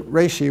 So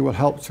reishi will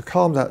help to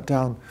calm that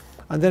down.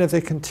 And then if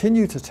they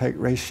continue to take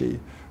reishi,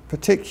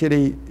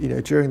 particularly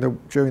during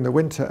the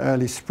winter,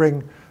 early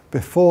spring,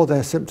 before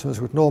their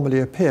symptoms would normally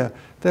appear,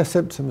 their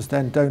symptoms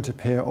then don't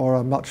appear or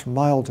are much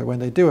milder when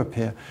they do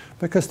appear,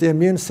 because the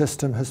immune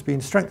system has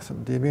been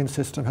strengthened, the immune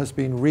system has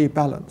been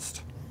rebalanced.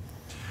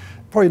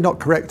 Probably not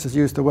correct to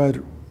use the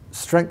word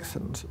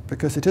strengthened,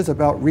 because it is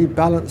about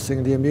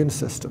rebalancing the immune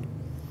system.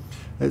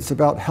 It's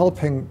about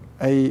helping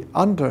an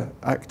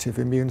underactive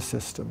immune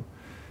system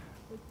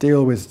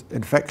deal with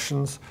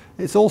infections.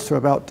 It's also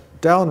about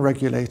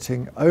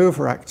down-regulating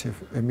overactive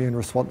immune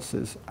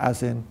responses,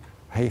 as in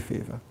hay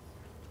fever.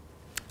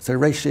 So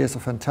reishi is a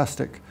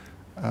fantastic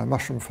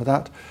mushroom for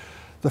that.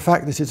 The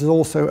fact that it is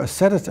also has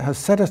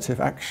sedative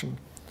action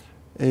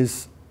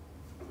is,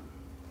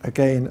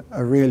 again,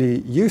 a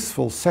really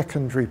useful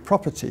secondary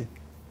property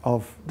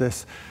of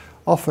this.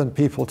 Often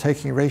people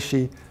taking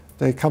reishi,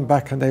 they come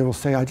back and they will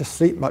say, I just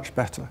sleep much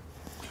better.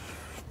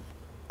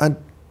 And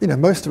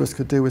most of us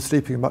could do with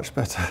sleeping much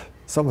better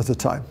some of the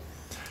time.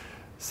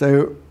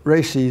 So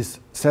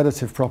reishi's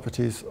sedative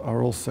properties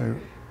are also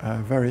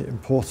very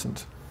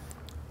important.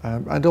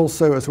 And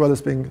also, as well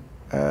as being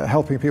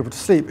helping people to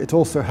sleep, it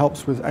also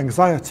helps with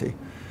anxiety.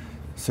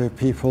 So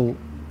people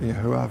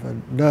who have a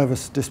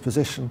nervous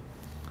disposition,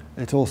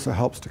 it also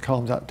helps to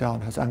calm that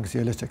down, has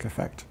anxiolytic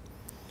effect.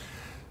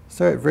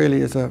 So it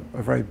really is a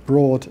very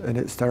broad in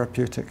its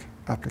therapeutic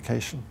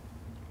application.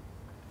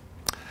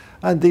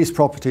 And these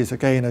properties,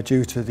 again, are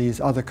due to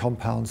these other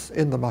compounds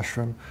in the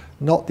mushroom,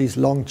 not these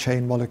long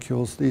chain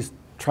molecules, these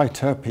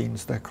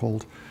triterpenes they're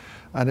called.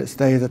 And it's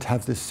they that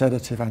have this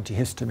sedative,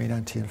 antihistamine,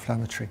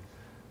 anti-inflammatory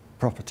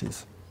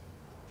properties.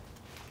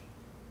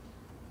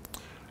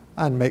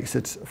 And makes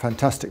it a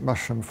fantastic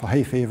mushroom for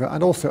hay fever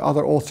and also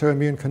other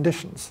autoimmune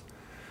conditions.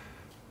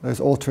 Those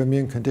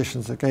autoimmune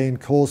conditions, again,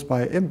 caused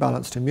by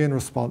imbalanced immune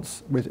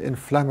response with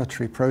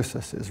inflammatory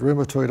processes,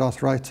 rheumatoid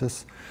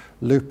arthritis,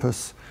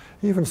 lupus,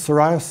 even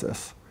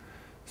psoriasis.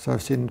 So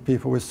I've seen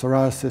people with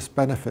psoriasis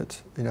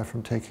benefit,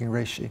 from taking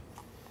reishi.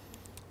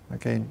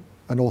 Again,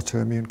 an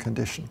autoimmune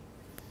condition.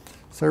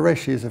 So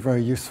reishi is a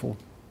very useful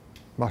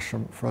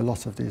mushroom for a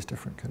lot of these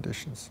different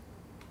conditions.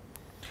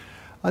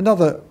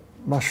 Another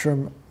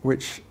mushroom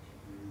which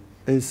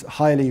is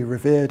highly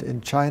revered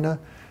in China,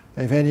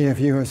 if any of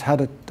you have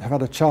had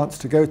a chance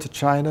to go to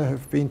China,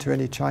 have been to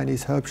any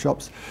Chinese herb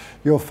shops,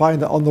 you'll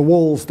find that on the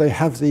walls they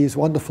have these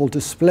wonderful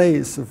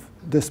displays of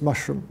this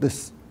mushroom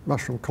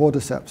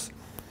cordyceps,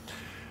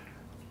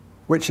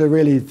 which are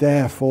really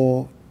there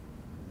for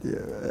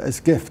as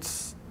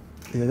gifts.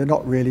 They're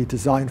not really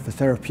designed for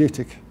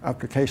therapeutic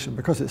application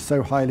because it's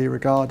so highly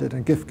regarded,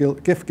 and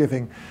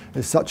gift-giving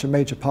is such a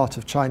major part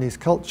of Chinese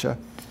culture.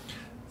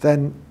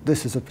 Then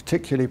this is a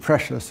particularly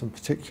precious and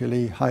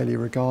particularly highly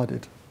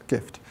regarded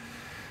gift.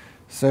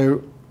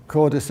 So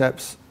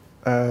cordyceps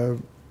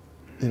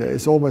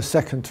is almost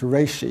second to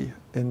reishi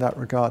in that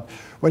regard.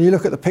 When you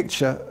look at the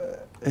picture,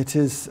 it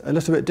is a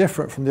little bit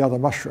different from the other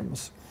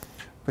mushrooms,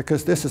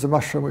 because this is a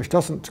mushroom which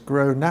doesn't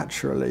grow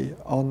naturally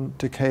on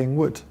decaying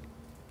wood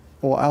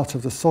or out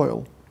of the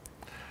soil.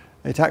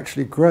 It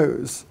actually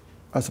grows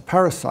as a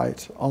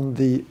parasite on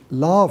the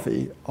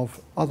larvae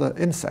of other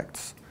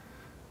insects,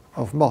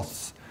 of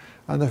moths.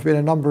 And there have been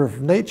a number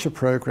of nature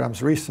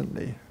programs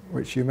recently,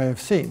 which you may have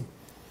seen,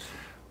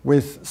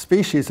 with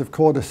species of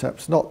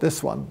cordyceps, not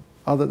this one,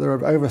 there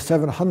are over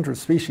 700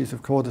 species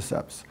of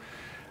cordyceps.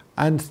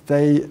 And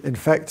they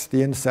infect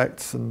the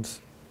insects, and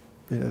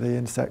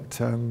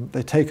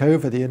they take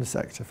over the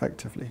insect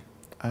effectively.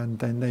 And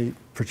then they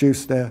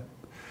produce their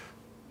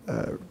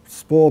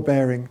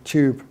spore-bearing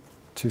tube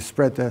to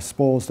spread their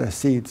spores, their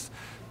seeds,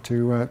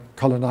 to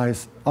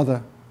colonize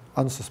other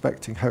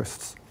unsuspecting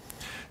hosts.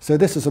 So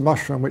this is a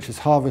mushroom which is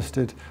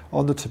harvested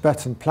on the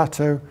Tibetan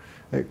plateau.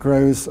 It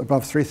grows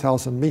above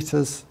 3,000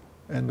 meters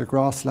in the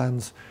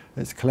grasslands.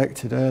 It's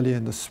collected early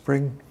in the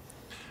spring,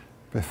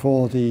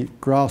 before the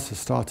grass has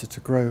started to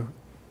grow,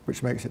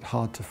 which makes it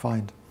hard to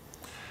find.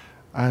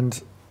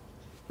 And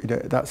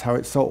that's how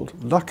it's sold.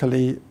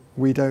 Luckily,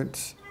 we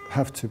don't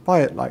have to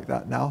buy it like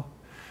that now.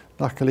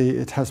 Luckily,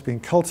 it has been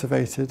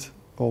cultivated,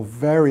 or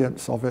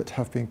variants of it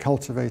have been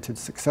cultivated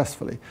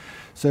successfully.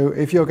 So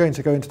if you're going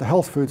to go into the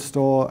health food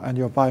store and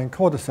you're buying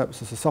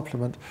cordyceps as a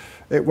supplement,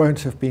 it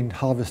won't have been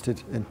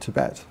harvested in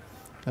Tibet.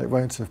 It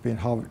won't have been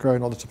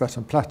grown on the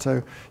Tibetan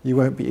plateau. You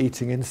won't be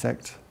eating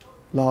insect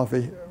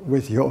larvae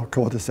with your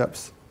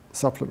cordyceps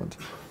supplement.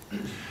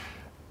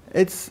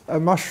 It's a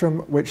mushroom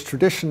which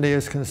traditionally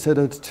is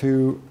considered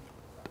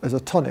as a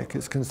tonic.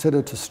 It's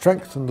considered to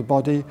strengthen the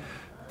body,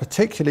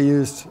 particularly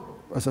used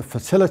as a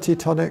fertility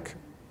tonic,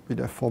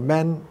 for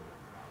men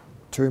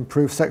to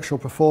improve sexual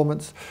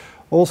performance.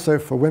 Also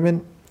for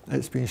women,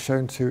 it's been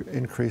shown to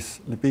increase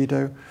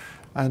libido,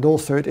 and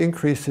also it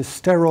increases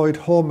steroid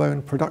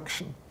hormone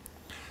production.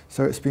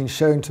 So it's been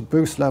shown to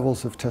boost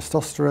levels of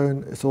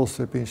testosterone. It's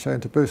also been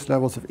shown to boost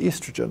levels of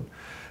estrogen.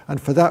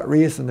 And for that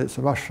reason, it's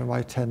a mushroom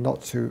I tend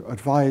not to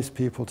advise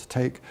people to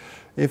take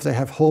if they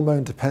have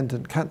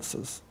hormone-dependent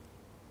cancers.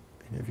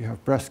 If you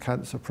have breast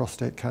cancer,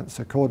 prostate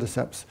cancer,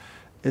 cordyceps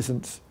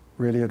isn't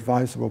really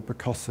advisable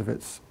because of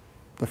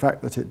the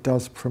fact that it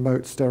does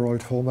promote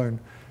steroid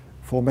hormone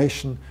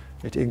formation.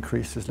 It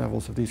increases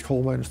levels of these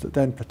hormones that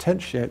then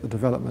potentiate the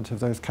development of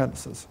those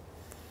cancers.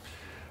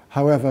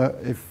 However,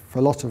 if for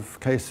a lot of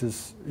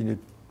cases,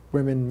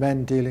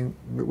 women dealing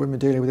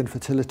with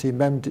infertility,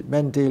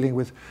 men dealing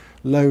with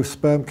low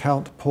sperm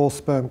count, poor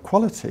sperm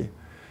quality,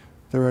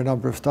 there are a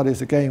number of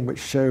studies again which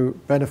show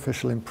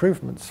beneficial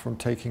improvements from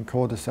taking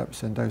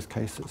cordyceps in those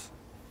cases.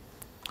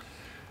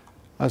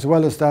 As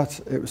well as that,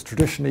 it was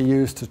traditionally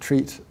used to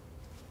treat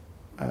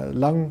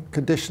lung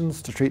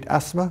conditions, to treat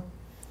asthma,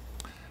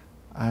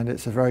 and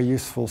it's a very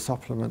useful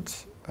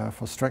supplement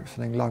for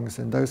strengthening lungs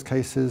in those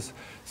cases.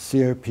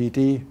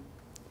 COPD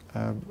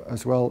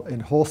as well in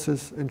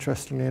horses,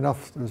 interestingly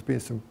enough. There's been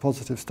some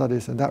positive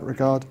studies in that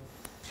regard.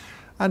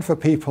 And for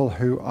people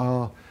who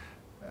are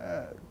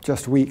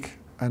just weak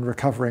and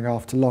recovering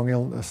after long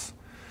illness.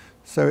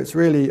 So it's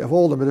really, of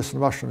all the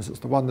medicinal mushrooms, it's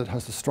the one that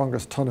has the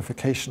strongest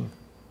tonification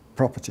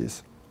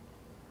properties.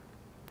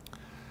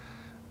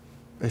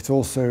 It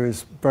also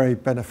is very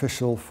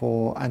beneficial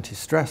for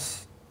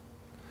anti-stress,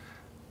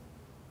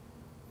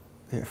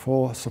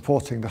 for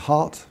supporting the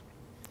heart,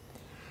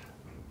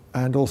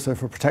 and also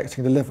for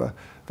protecting the liver.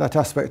 That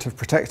aspect of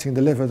protecting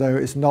the liver, though,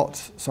 is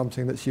not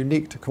something that's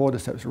unique to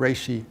cordyceps.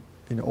 Reishi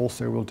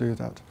also will do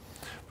that.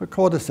 But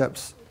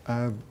cordyceps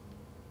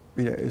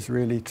is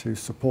really to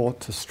support,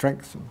 to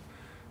strengthen.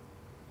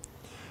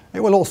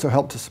 It will also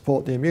help to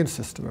support the immune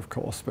system, of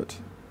course, but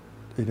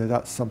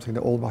that's something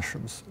that all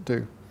mushrooms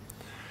do.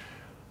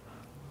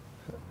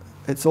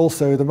 It's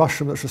also the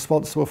mushroom that's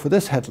responsible for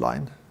this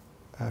headline.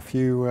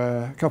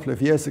 A couple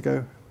of years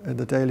ago in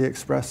the Daily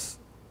Express,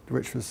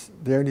 which was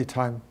the only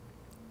time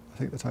I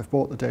think that I've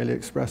bought the Daily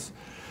Express.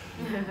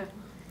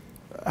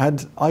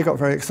 And I got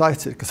very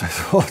excited because I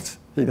thought,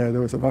 there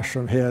was a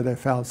mushroom here, they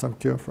found some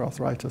cure for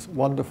arthritis,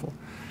 wonderful.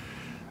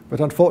 But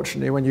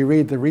unfortunately, when you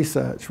read the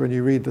research, when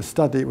you read the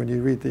study, when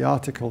you read the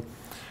article,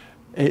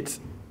 the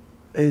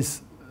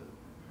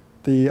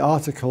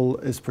article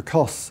is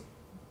because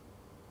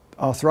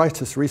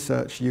Arthritis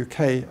Research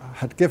UK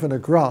had given a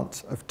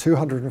grant of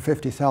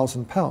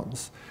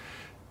 £250,000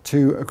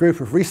 to a group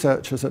of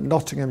researchers at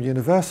Nottingham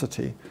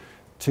University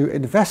to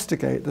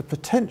investigate the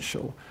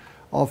potential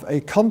of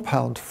a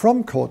compound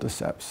from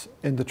cordyceps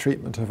in the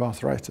treatment of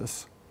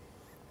arthritis.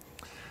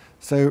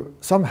 So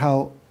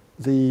somehow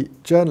the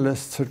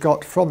journalists had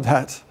got from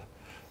that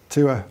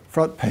to a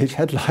front page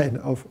headline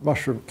of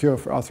mushroom cure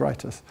for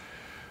arthritis.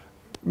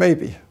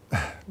 Maybe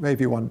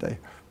one day,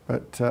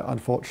 but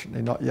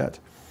unfortunately not yet.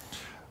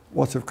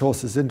 What of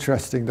course is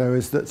interesting though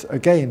is that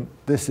again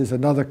this is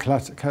another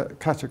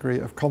category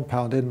of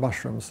compound in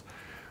mushrooms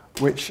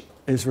which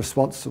is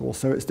responsible.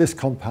 So it's this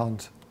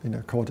compound,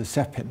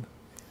 cordycepin,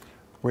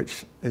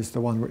 which is the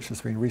one which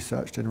has been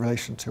researched in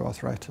relation to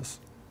arthritis.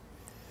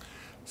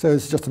 So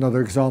it's just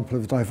another example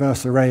of a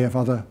diverse array of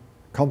other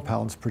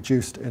compounds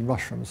produced in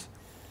mushrooms.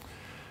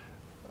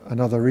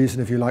 Another reason,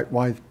 if you like,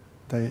 why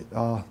they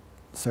are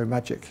so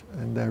magic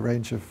in their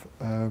range of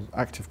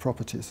active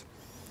properties.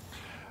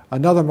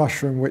 Another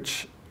mushroom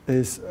which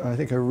is, I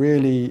think, a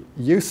really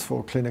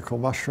useful clinical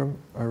mushroom,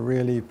 a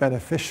really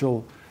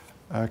beneficial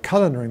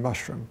culinary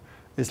mushroom,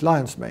 is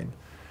lion's mane.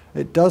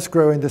 It does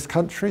grow in this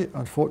country.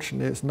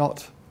 Unfortunately, it's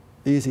not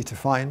easy to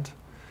find,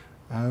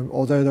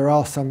 although there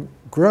are some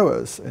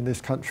growers in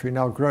this country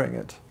now growing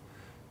it.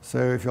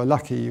 So if you're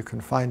lucky, you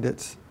can find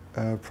it.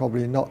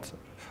 Probably not.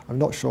 I'm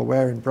not sure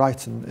where in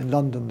Brighton. In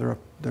London,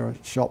 there are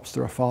shops,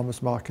 there are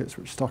farmers markets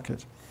which stock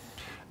it.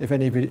 If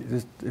any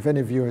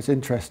of you is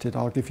interested,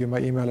 I'll give you my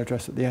email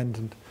address at the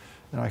end,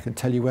 and I can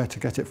tell you where to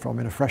get it from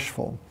in a fresh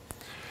form.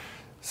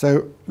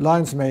 So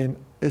lion's mane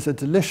is a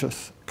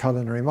delicious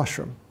culinary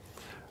mushroom.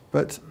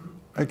 But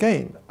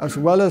again, as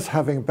well as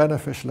having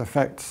beneficial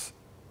effects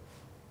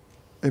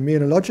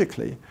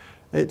immunologically,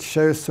 it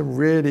shows some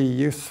really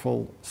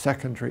useful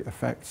secondary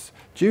effects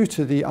due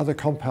to the other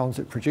compounds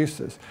it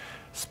produces.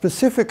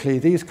 Specifically,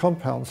 these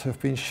compounds have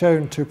been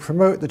shown to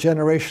promote the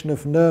generation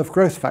of nerve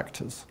growth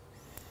factors.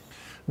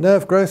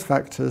 Nerve growth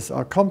factors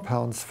are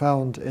compounds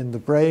found in the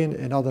brain,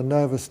 in other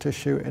nervous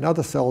tissue, in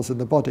other cells in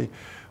the body,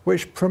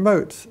 which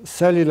promote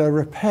cellular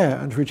repair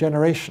and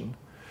regeneration,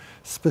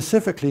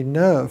 specifically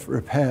nerve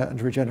repair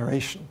and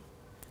regeneration.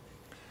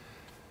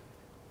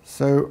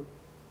 So,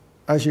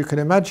 as you can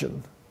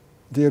imagine,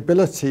 the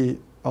ability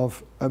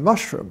of a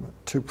mushroom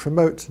to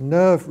promote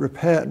nerve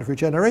repair and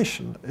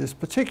regeneration is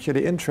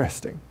particularly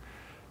interesting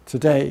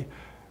today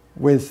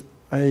with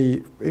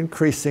an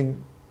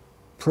increasing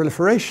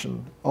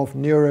proliferation of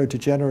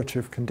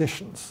neurodegenerative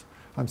conditions.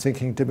 I'm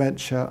thinking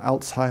dementia,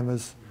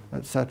 Alzheimer's,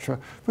 etc.,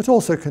 but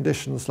also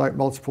conditions like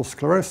multiple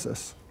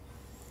sclerosis.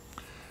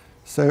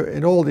 So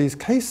in all these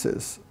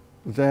cases,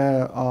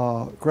 there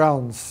are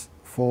grounds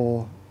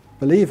for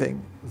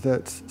believing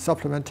that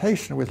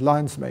supplementation with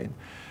lion's mane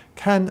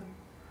can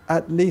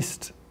at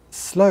least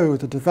slow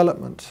the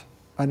development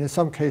and in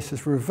some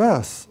cases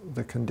reverse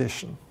the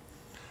condition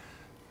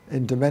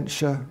in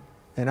dementia,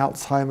 in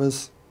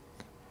Alzheimer's,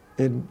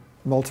 in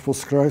multiple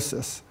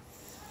sclerosis.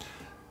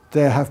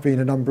 There have been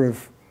a number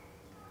of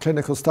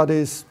clinical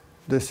studies.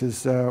 This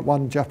is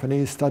one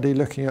Japanese study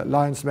looking at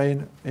lion's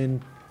mane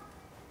in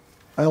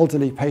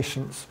elderly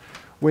patients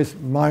with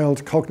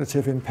mild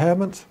cognitive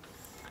impairment,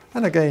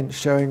 and again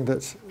showing that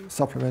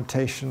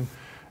supplementation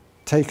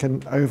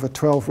taken over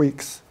 12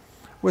 weeks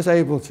was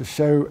able to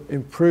show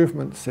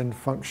improvements in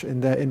function,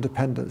 in their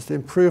independence,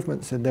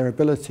 improvements in their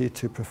ability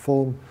to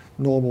perform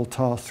normal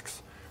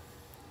tasks.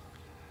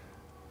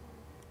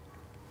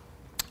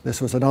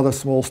 This was another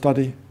small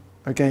study,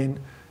 again,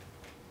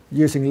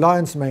 using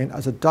lion's mane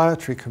as a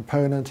dietary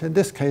component, in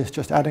this case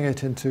just adding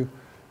it into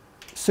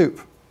soup,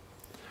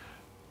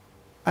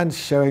 and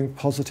showing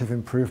positive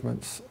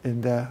improvements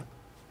in their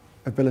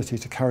ability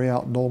to carry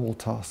out normal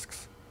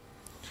tasks.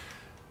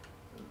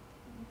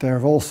 There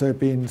have also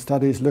been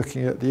studies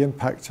looking at the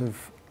impact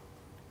of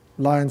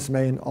lion's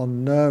mane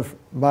on nerve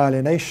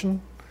myelination,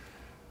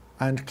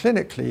 and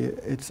clinically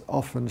it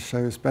often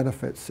shows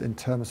benefits in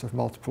terms of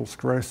multiple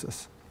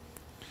sclerosis.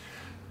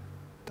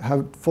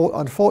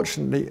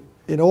 Unfortunately,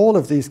 in all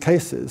of these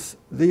cases,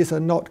 these are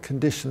not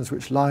conditions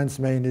which lion's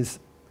mane is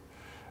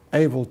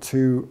able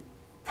to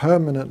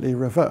permanently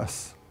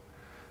reverse.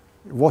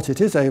 What it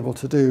is able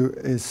to do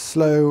is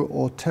slow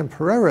or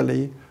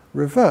temporarily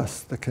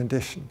reverse the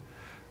condition.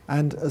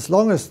 And as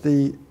long as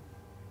the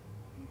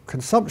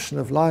consumption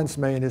of lion's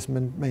mane is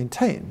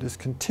maintained, is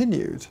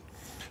continued,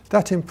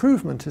 that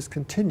improvement is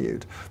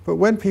continued. But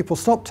when people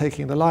stop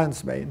taking the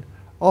lion's mane,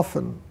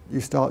 often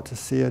you start to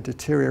see a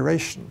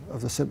deterioration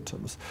of the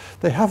symptoms.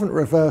 They haven't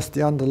reversed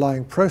the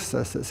underlying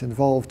process that's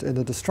involved in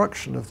the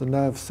destruction of the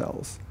nerve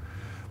cells,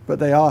 but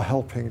they are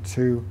helping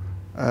to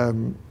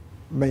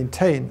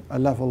maintain a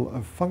level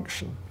of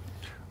function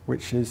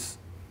which is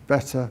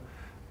better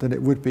than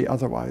it would be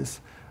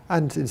otherwise.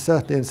 And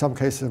certainly in some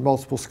cases of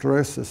multiple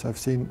sclerosis, I've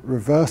seen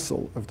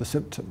reversal of the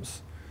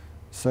symptoms.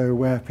 So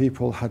where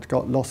people had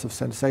got loss of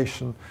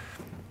sensation,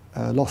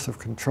 loss of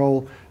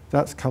control,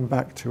 that's come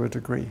back to a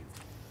degree.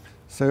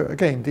 So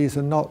again, these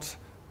are not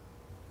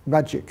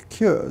magic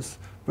cures,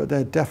 but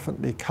they're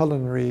definitely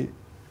culinary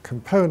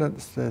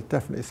components. They're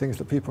definitely things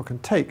that people can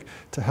take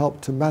to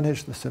help to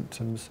manage the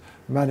symptoms,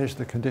 manage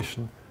the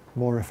condition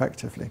more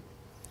effectively,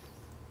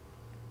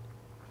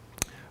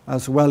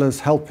 as well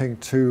as helping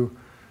to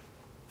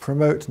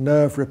promote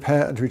nerve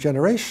repair and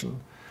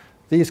regeneration.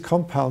 These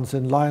compounds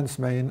in lion's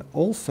mane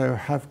also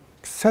have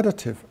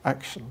sedative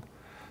action.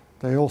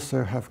 They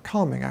also have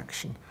calming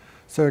action.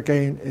 So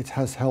again, it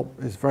has help,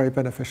 is very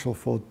beneficial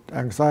for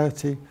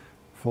anxiety,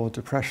 for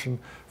depression,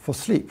 for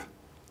sleep.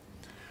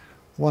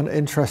 One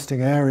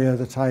interesting area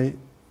that I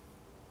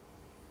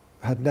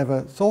had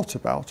never thought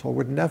about or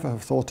would never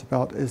have thought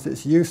about is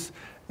its use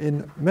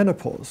in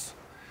menopause.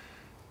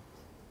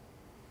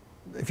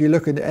 If you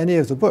look into any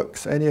of the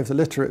books, any of the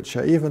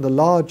literature, even the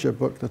larger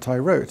book that I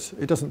wrote,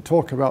 it doesn't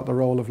talk about the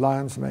role of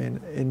lion's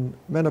mane in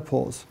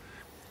menopause.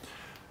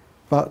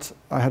 But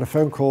I had a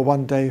phone call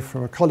one day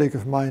from a colleague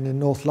of mine in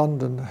North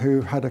London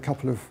who had a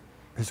couple of,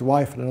 his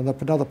wife and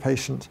another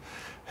patient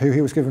who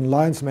he was given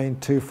lion's mane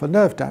to for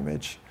nerve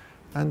damage.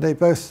 And they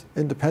both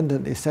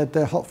independently said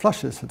their hot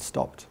flushes had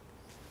stopped.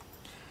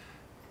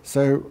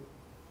 So,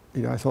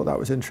 I thought that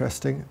was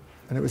interesting.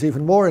 And it was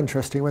even more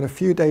interesting when a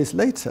few days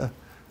later,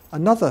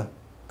 another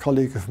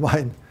colleague of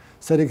mine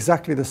said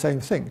exactly the same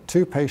thing.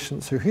 Two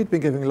patients who he'd been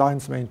giving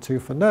lion's mane to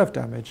for nerve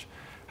damage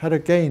had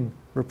again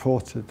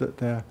reported that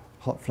their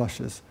hot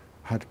flushes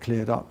had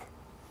cleared up.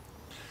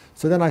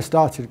 So then I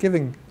started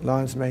giving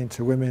lion's mane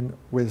to women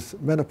with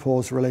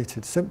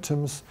menopause-related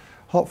symptoms,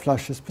 hot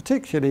flushes,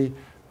 particularly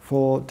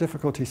for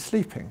difficulty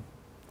sleeping.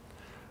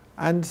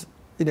 And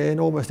in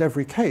almost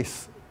every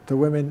case, the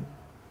women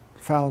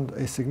found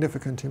a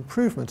significant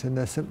improvement in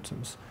their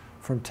symptoms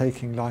from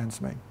taking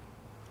lion's mane.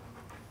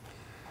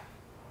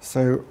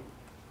 So,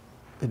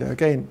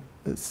 again,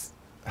 it's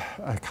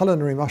a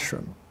culinary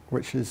mushroom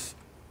which is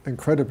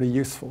incredibly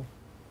useful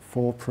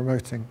for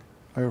promoting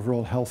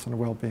overall health and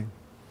well-being.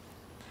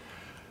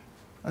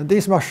 And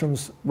these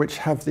mushrooms, which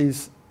have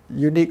these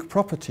unique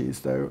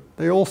properties, though,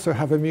 they also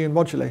have immune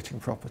modulating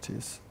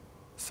properties.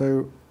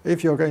 So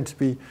if you're going to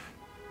be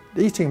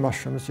eating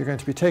mushrooms, you're going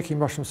to be taking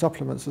mushroom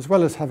supplements as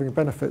well as having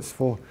benefits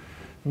for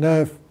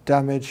nerve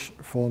damage,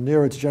 for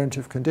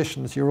neurodegenerative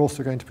conditions, you're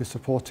also going to be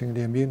supporting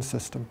the immune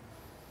system.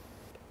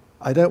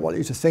 I don't want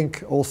you to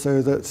think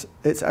also that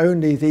it's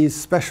only these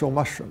special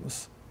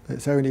mushrooms.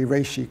 It's only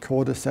reishi,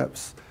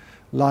 cordyceps,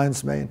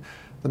 lion's mane.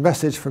 The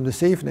message from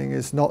this evening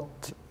is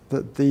not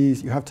that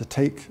you have to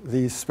take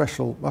these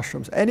special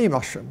mushrooms. Any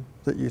mushroom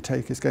that you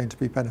take is going to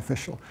be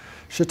beneficial.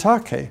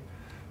 Shiitake,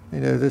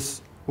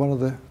 this one of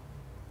the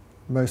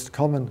most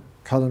common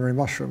culinary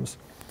mushrooms.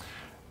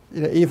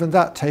 Even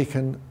that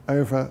taken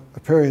over a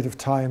period of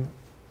time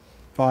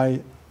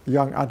by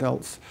young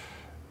adults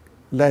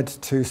led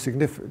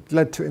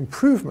to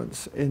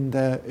improvements in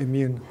their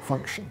immune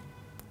function.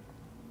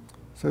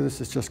 So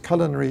this is just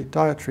culinary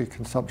dietary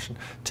consumption.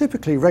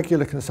 Typically,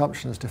 regular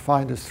consumption is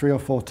defined as 3 or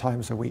 4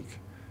 times a week.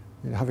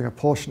 Having a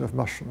portion of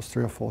mushrooms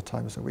 3 or 4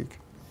 times a week.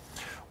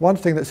 One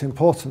thing that's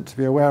important to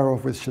be aware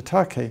of with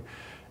shiitake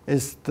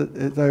is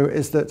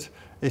that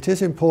it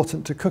is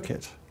important to cook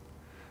it.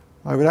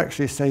 I would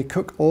actually say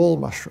cook all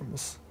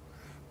mushrooms,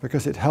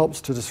 because it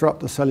helps to disrupt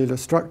the cellular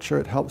structure,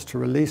 it helps to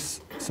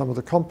release some of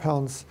the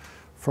compounds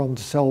from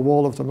the cell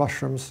wall of the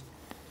mushrooms.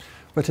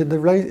 But in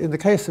the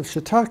case of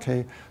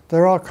shiitake,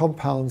 there are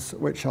compounds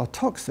which are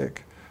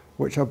toxic,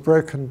 which are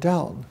broken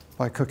down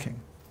by cooking.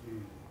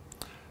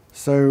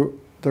 So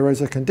there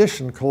is a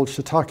condition called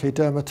shiitake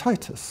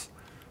dermatitis,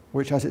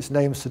 which, as its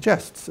name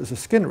suggests, is a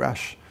skin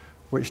rash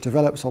which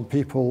develops on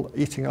people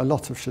eating a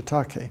lot of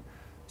shiitake.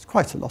 It's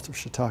quite a lot of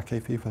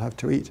shiitake people have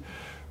to eat.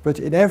 But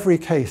in every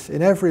case,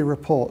 in every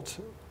report,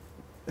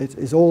 it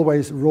is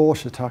always raw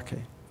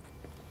shiitake.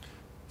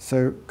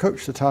 So cooked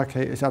shiitake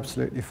is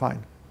absolutely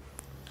fine.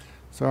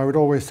 So I would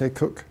always say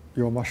cook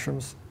your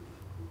mushrooms.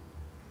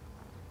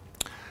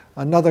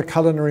 Another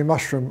culinary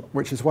mushroom,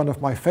 which is one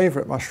of my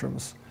favorite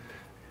mushrooms,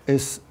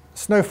 is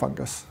snow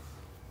fungus.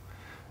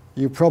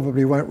 You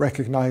probably won't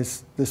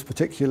recognize this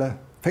particular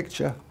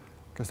picture,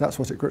 because that's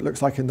what it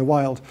looks like in the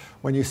wild.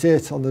 When you see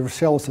it on the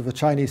shelves of a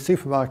Chinese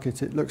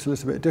supermarket, it looks a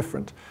little bit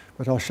different,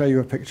 but I'll show you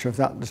a picture of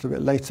that a little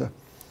bit later.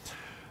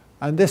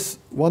 And this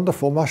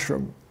wonderful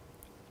mushroom,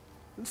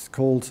 it's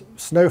called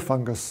snow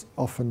fungus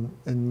often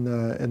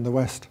in the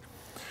West,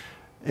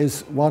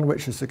 is one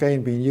which has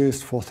again been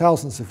used for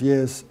thousands of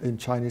years in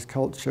Chinese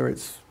culture.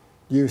 It's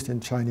used in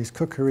Chinese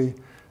cookery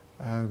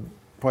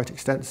quite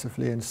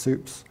extensively in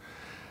soups.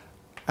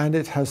 And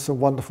it has some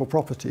wonderful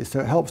properties.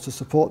 So it helps to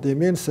support the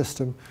immune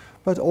system,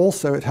 but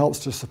also it helps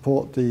to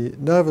support the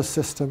nervous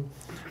system,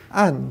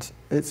 and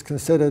it's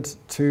considered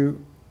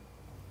to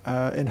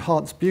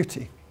enhance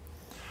beauty.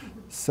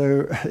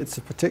 So it's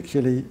a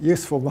particularly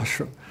useful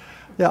mushroom.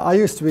 Yeah, I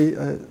used to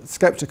be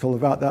skeptical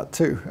about that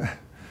too.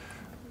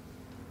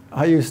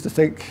 I used to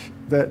think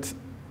that,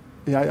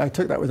 I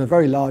took that with a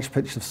very large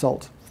pinch of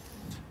salt.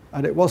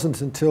 And it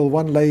wasn't until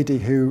one lady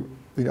who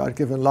I'd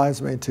given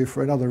lion's mane to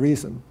for another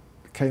reason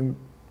came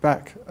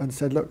back and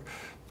said, look,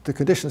 the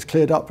condition's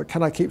cleared up, but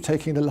can I keep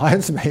taking the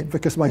lion's mane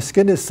because my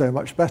skin is so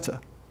much better?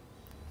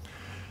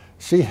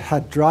 She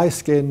had dry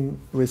skin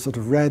with sort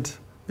of red,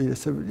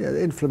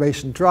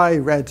 inflammation, dry,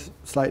 red,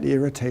 slightly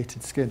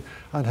irritated skin.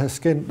 And her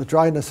skin, the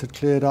dryness had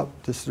cleared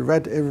up, this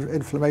red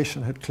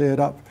inflammation had cleared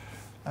up.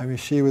 I mean,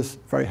 she was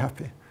very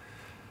happy.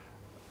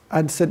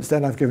 And since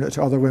then, I've given it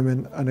to other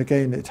women, and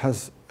again, it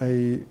has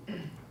a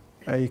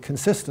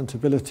consistent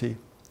ability,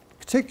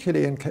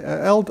 particularly in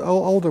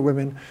older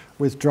women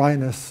with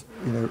dryness,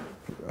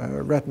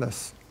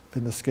 redness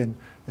in the skin.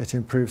 It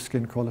improves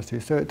skin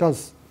quality. So it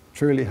does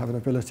truly have an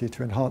ability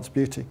to enhance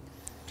beauty.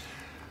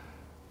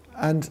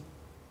 And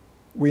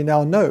we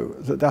now know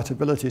that that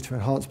ability to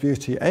enhance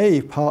beauty,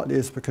 partly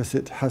is because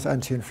it has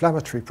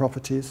anti-inflammatory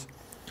properties,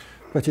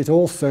 but it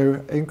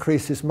also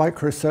increases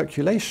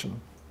microcirculation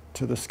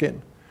to the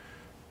skin.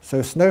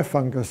 So snow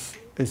fungus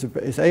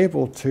is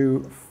able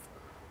to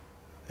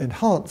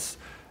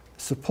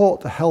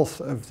support the health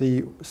of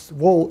the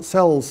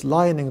cells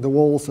lining the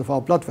walls of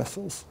our blood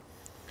vessels.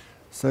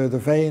 So the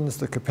veins,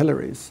 the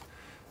capillaries.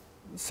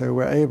 So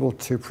we're able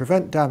to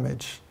prevent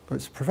damage,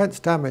 it prevents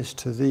damage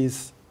to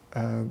these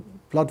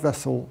blood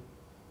vessel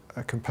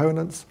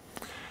components,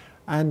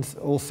 and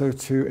also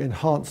to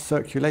enhance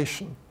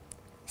circulation.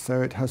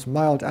 So it has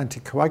mild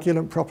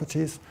anticoagulant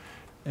properties,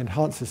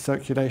 enhances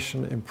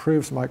circulation,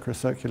 improves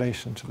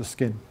microcirculation to the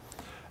skin,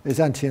 is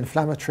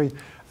anti-inflammatory,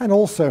 and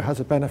also has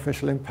a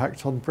beneficial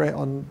impact on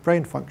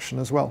brain function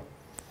as well.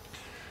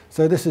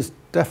 So this is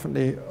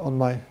definitely on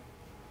my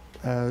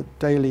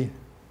daily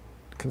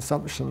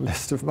consumption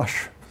list of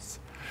mushrooms,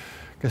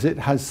 because it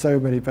has so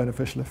many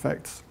beneficial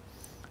effects.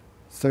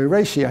 So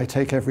reishi I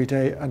take every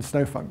day, and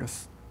snow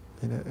fungus,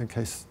 in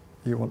case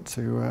you want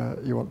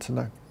to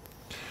know.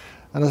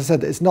 And as I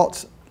said, it's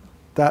not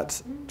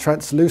that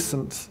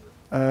translucent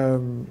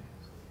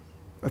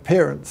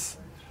appearance.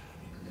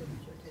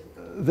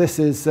 This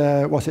is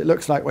what it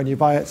looks like when you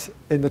buy it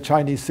in the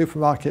Chinese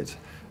supermarket.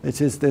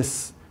 It is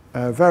this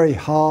very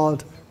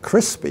hard,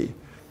 crispy,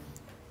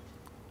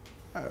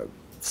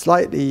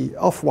 slightly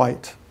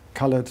off-white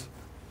coloured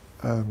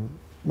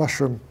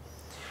mushroom,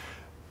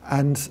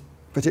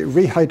 but it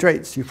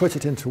rehydrates. You put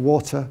it into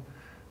water,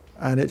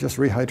 and it just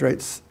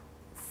rehydrates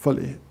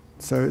fully.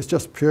 So it's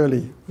just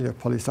purely,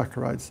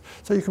 polysaccharides.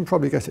 So you can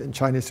probably get it in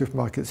Chinese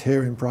supermarkets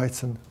here in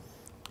Brighton,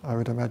 I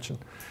would imagine.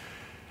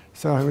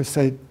 So I would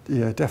say,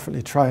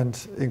 definitely try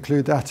and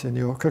include that in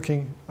your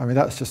cooking. I mean,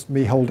 that's just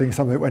me holding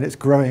some of it when it's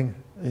growing.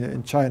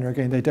 In China,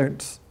 again, they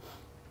don't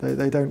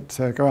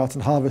go out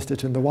and harvest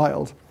it in the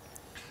wild.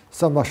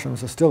 Some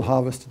mushrooms are still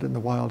harvested in the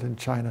wild in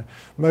China.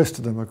 Most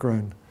of them are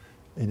grown,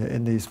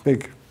 in these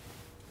big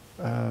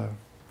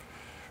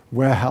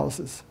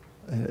warehouses,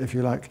 if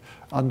you like,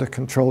 under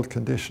controlled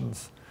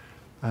conditions,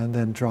 and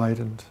then dried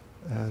and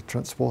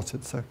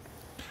transported. So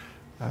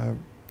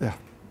yeah,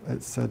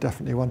 it's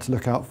definitely one to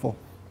look out for.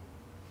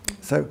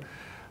 So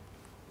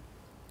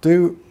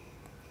do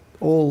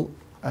all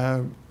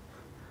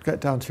get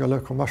down to your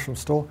local mushroom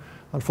store.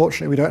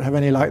 Unfortunately, we don't have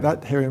any like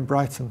that here in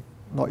Brighton,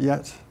 not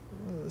yet.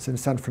 It's in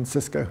San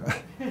Francisco.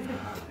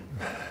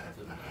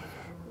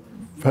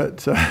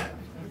 But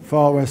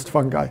Far West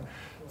Fungi.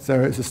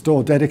 So it's a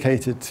store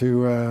dedicated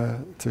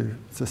to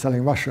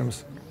selling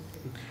mushrooms.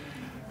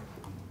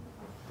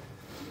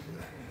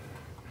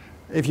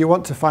 If you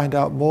want to find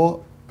out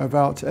more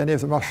about any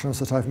of the mushrooms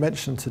that I've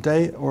mentioned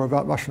today, or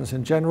about mushrooms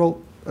in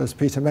general, as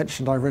Peter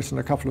mentioned, I've written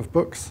a couple of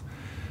books.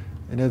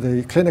 You know,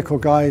 the clinical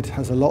guide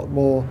has a lot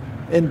more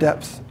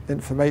in-depth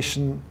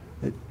information.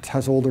 It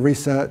has all the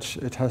research.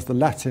 It has the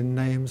Latin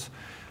names.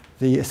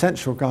 The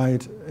essential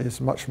guide is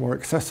much more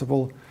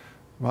accessible,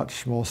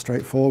 much more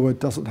straightforward,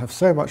 doesn't have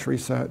so much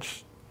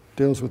research,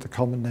 deals with the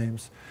common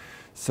names.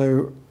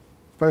 So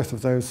both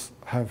of those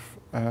have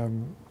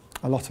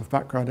a lot of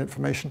background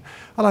information.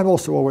 And I'm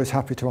also always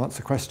happy to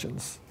answer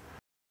questions.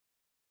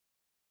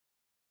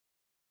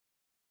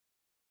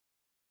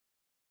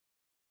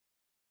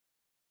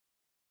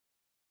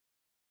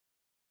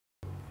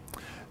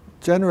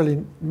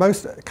 Generally,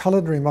 most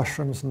culinary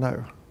mushrooms,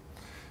 no.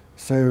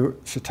 So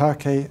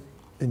shiitake,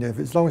 you know,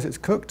 as long as it's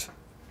cooked,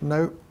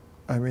 no.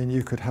 I mean,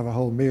 you could have a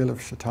whole meal of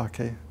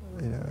shiitake,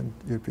 you know, and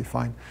you'd be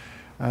fine.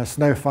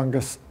 Snow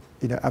fungus,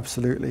 you know,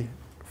 absolutely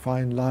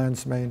fine.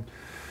 Lion's mane.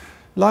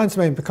 Lion's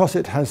mane, because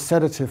it has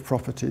sedative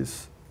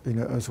properties, you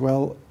know, as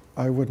well,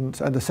 I wouldn't.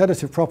 And the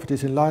sedative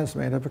properties in lion's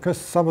mane are because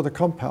some of the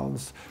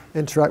compounds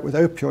interact with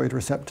opioid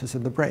receptors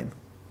in the brain.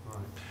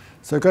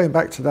 So going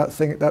back to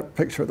that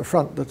picture at the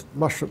front, the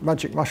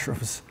magic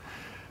mushrooms,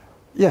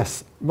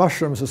 yes,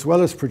 mushrooms, as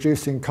well as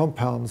producing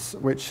compounds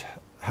which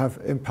have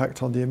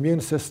impact on the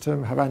immune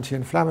system, have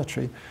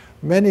anti-inflammatory,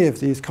 many of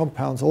these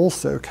compounds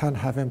also can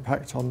have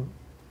impact on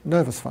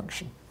nervous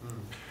function.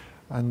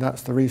 And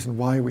that's the reason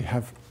why we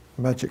have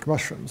magic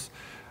mushrooms.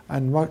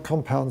 And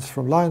compounds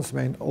from lion's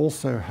mane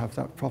also have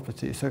that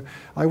property. So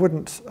I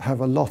wouldn't have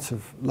a lot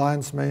of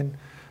lion's mane.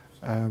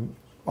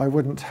 I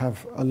wouldn't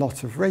have a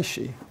lot of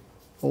reishi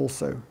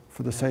also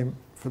for the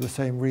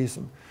same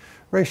reason.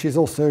 Reishi is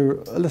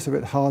also a little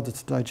bit harder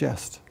to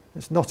digest.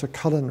 It's not a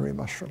culinary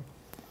mushroom.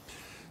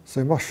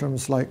 So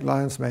mushrooms like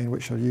lion's mane,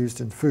 which are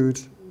used in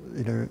food,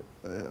 you know,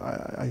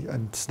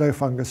 and snow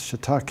fungus,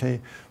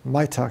 shiitake,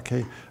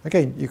 maitake.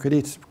 Again, you could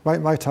eat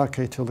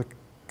maitake till the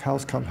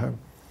cows come home,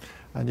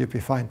 and you'd be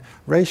fine.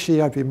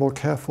 Reishi, I'd be more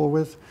careful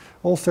with.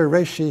 Also,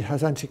 reishi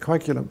has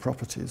anticoagulant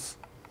properties.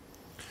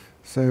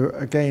 So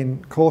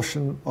again,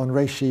 caution on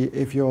reishi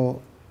if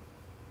you're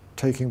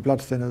taking blood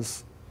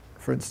thinners,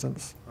 for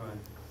instance.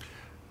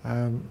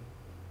 Right.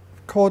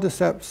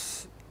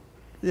 Cordyceps,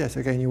 yes,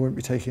 again, you wouldn't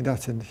be taking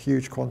that in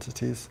huge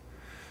quantities.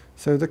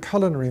 So the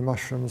culinary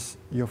mushrooms,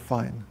 you're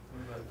fine.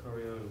 What about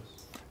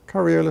Coriolis?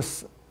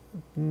 Coriolis,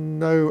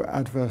 no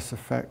adverse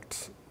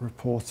effect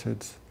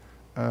reported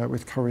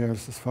with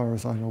Coriolis as far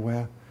as I'm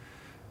aware.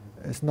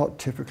 It's not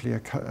typically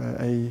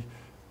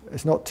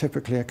it's not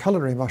typically a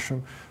culinary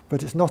mushroom,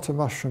 but it's not a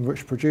mushroom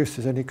which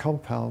produces any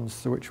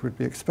compounds which would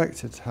be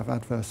expected to have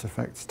adverse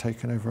effects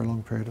taken over a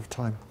long period of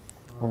time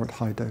or at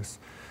high dose.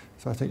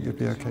 So I think you'd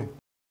be okay.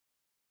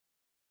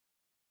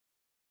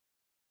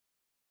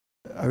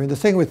 I mean, the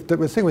thing with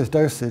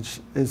dosage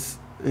is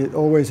it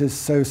always is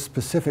so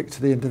specific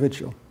to the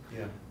individual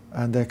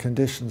and their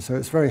condition. So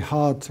it's very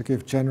hard to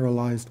give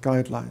generalized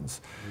guidelines.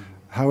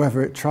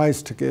 However, it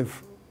tries to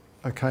give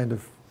a kind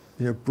of,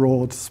 you know,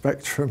 broad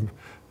spectrum,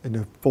 you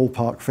know,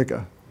 ballpark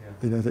figure,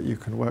 you know, that you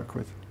can work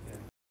with.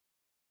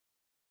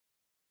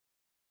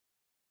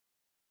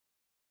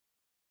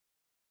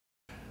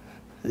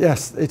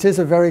 Yes, it is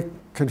a very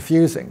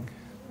confusing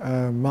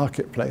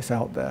marketplace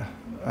out there,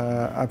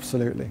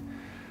 absolutely.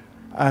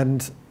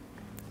 And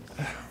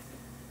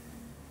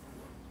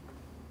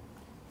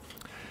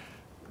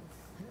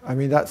I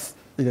mean, that's,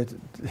 you know,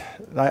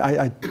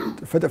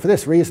 for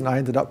this reason, I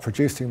ended up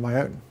producing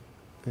my own,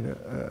 you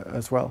know,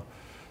 as well.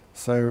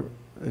 So,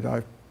 you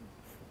know,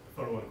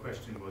 follow-on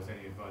question was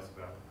any advice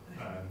about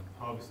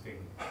harvesting,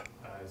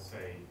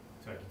 say,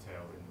 turkey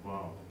tail in the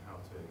wild and how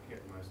to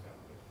get the most out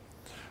of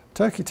it?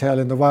 Turkey tail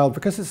in the wild,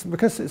 because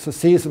it's a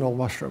seasonal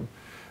mushroom,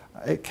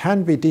 it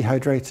can be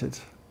dehydrated,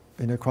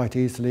 you know, quite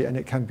easily, and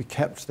it can be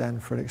kept then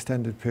for an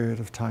extended period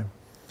of time.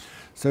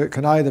 So it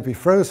can either be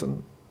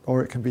frozen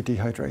or it can be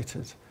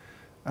dehydrated,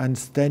 and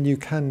then you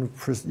can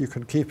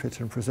keep it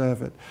and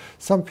preserve it.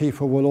 Some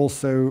people will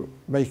also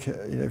make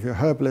it, you know, if you're a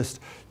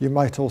herbalist, you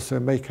might also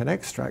make an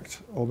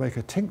extract or make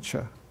a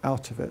tincture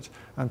out of it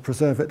and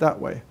preserve it that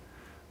way.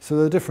 So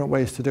there are different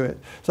ways to do it.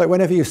 So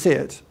whenever you see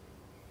it,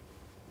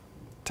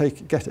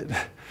 get it.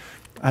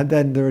 And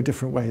then there are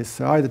different ways.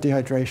 So either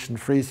dehydration,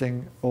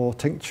 freezing, or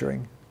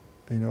tincturing,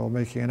 you know, or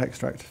making an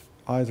extract,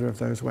 either of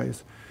those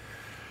ways.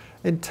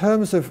 In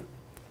terms of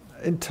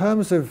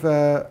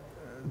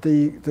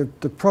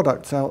the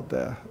products out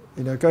there,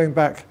 you know, going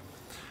back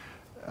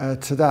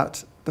to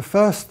that, the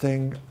first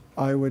thing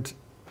I would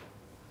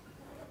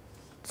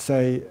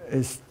say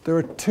is there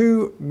are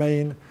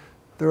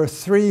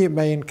three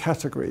main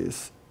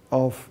categories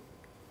of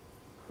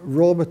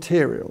raw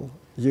material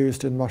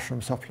used in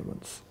mushroom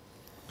supplements.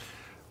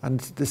 And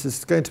this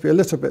is going to be a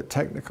little bit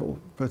technical,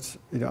 but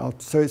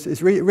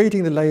it's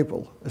reading the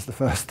label is the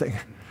first thing.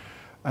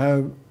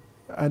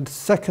 And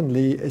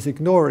secondly is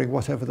ignoring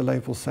whatever the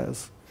label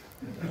says.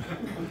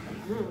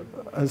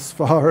 As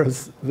far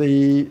as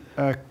the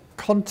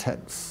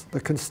contents, the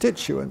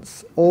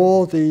constituents,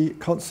 or the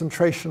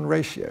concentration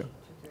ratio.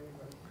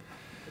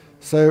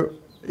 So,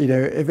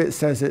 if it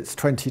says it's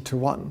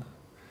 20:1,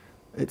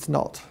 it's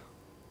not,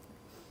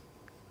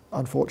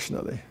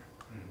 unfortunately.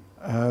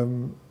 I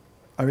mean,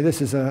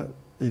 that's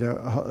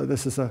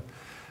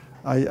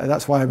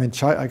why I'm in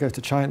China. I go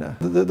to China.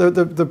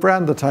 The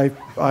brand that I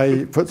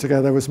put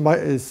together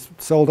is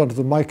sold under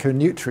the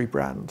Myconutri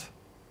brand.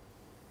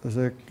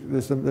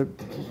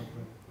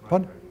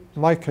 Pardon?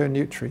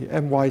 Myconutri,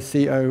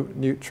 M-Y-C-O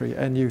Nutri,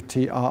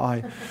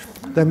 N-U-T-R-I.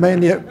 They're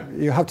mainly,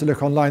 you have to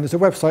look online. There's a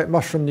website,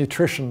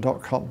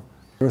 mushroomnutrition.com.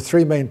 There are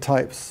three main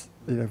types.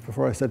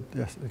 Before I said,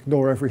 yes,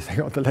 ignore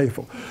everything on the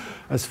label.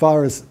 As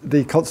far as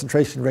the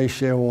concentration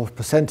ratio or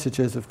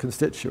percentages of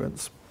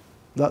constituents,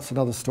 that's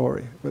another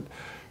story. But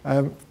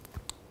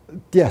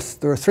yes,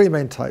 there are three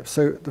main types.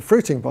 So the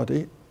fruiting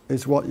body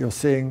is what you're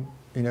seeing,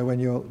 when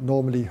you're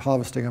normally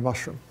harvesting a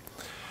mushroom.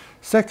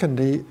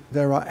 Secondly,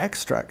 there are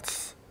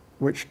extracts,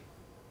 which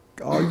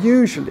are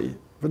usually,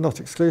 but not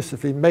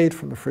exclusively, made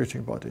from the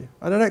fruiting body.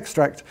 And an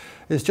extract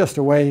is just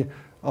a way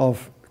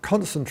of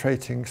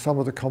concentrating some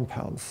of the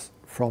compounds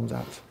from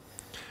that.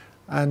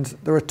 And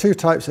there are two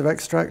types of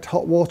extract,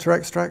 hot water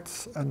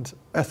extracts and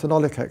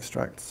ethanolic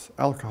extracts,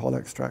 alcohol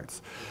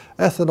extracts.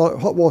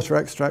 Hot water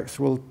extracts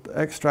will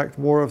extract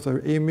more of the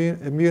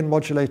immune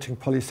modulating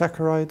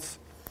polysaccharides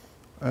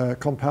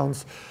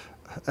compounds.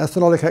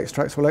 Ethanolic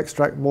extracts will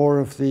extract more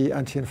of the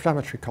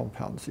anti-inflammatory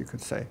compounds, you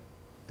could say,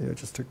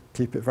 just to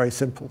keep it very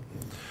simple.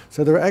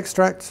 So there are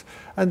extracts,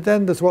 and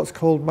then there's what's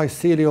called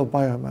mycelial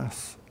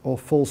biomass, or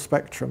full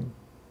spectrum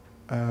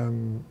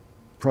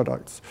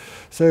products.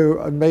 So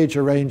a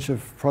major range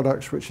of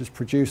products which is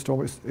produced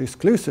almost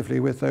exclusively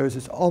with those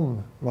is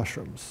OM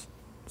mushrooms.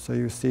 So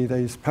you see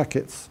these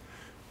packets,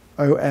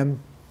 OM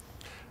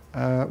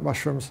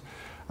mushrooms,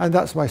 and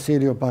that's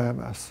mycelial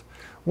biomass.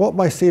 What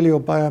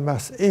mycelial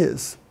biomass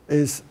is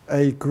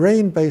a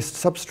grain-based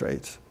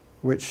substrate,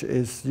 which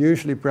is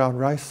usually brown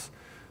rice,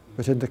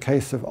 but in the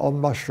case of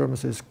OM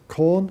mushrooms is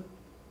corn,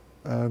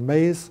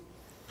 maize,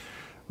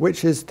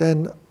 which is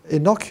then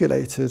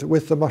inoculated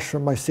with the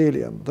mushroom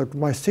mycelium. The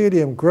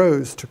mycelium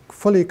grows to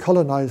fully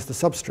colonize the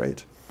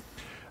substrate,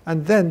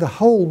 and then the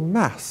whole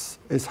mass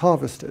is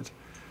harvested.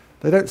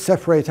 They don't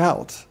separate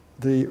out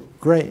the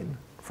grain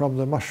from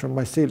the mushroom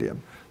mycelium.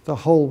 The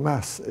whole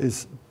mass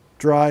is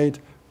dried,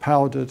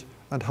 powdered,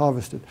 and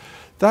harvested.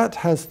 That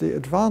has the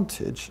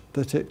advantage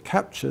that it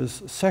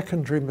captures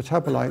secondary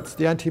metabolites,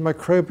 the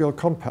antimicrobial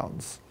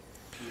compounds,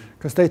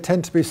 because they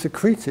tend to be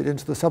secreted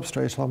into the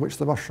substrate on which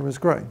the mushroom is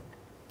growing.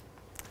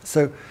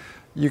 So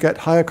you get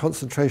higher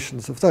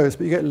concentrations of those,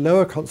 but you get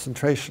lower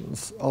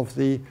concentrations of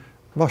the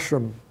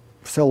mushroom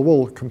cell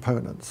wall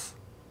components,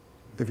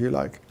 if you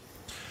like.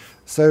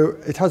 So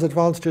it has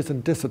advantages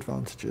and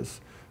disadvantages.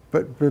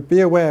 But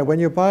be aware, when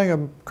you're buying a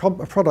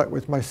product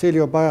with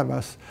mycelial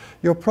biomass,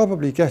 you're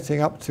probably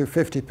getting up to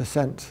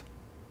 50%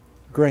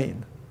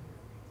 grain,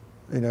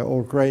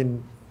 or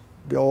grain,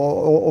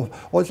 or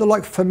it's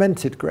like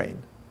fermented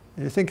grain.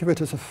 You think of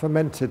it as a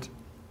fermented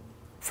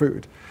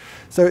food.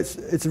 So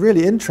it's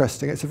really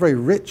interesting. It's a very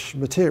rich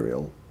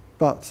material,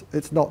 but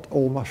it's not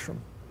all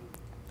mushroom.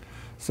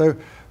 So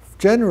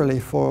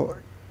generally,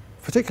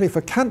 particularly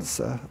for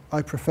cancer,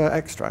 I prefer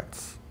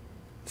extracts.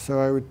 So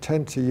I would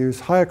tend to use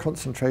higher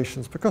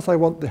concentrations because I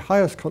want the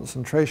highest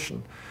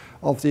concentration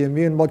of the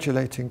immune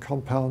modulating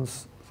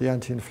compounds, the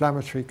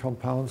anti-inflammatory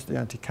compounds, the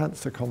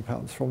anti-cancer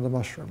compounds from the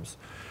mushrooms.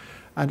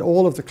 And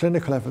all of the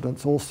clinical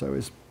evidence also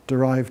is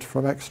derived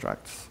from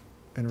extracts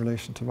in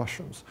relation to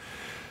mushrooms.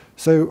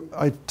 So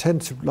I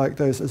tend to like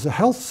those as a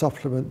health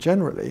supplement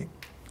generally.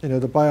 The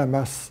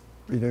biomass,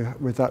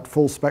 with that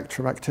full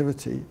spectrum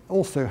activity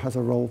also has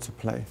a role to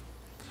play.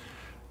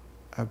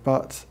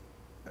 But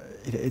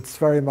it's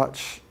very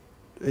much,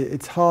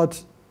 it's hard,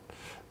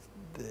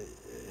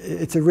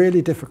 it's a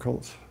really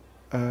difficult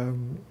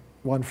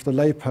one for the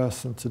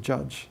layperson to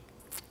judge.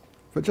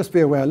 But just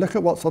be aware, look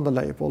at what's on the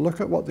label,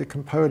 look at what the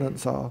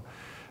components are.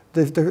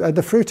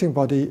 The fruiting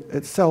body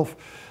itself,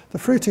 the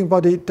fruiting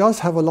body does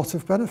have a lot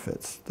of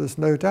benefits, there's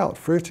no doubt.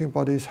 Fruiting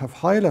bodies have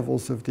high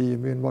levels of the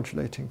immune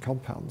modulating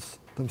compounds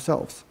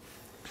themselves.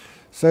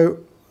 So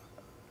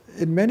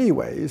in many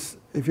ways,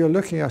 if you're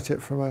looking at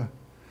it from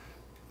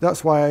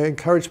that's why I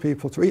encourage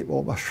people to eat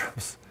more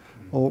mushrooms,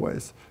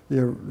 always,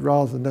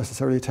 rather than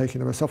necessarily taking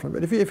them as a supplement.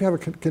 But if you have a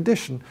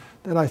condition,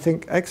 then I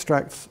think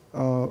extracts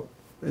are,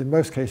 in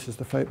most cases,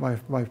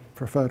 my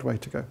preferred way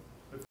to go.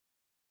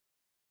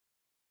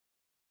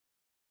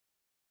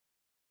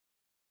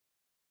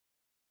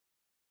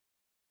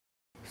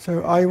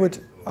 So I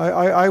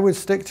would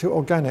stick to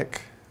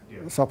organic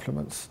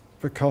supplements.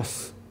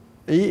 because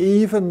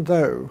even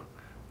though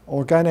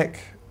organic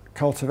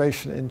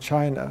cultivation in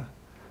China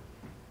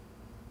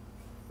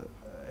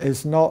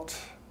is not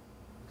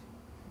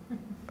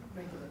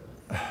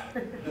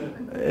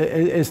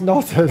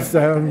as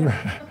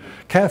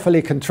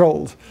carefully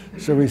controlled,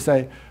 shall we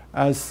say,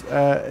 as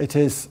it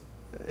is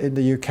in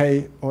the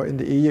UK or in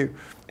the EU.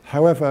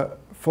 However,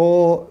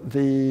 for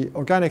the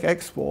organic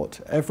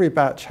export, every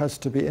batch has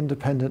to be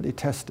independently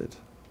tested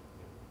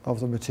of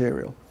the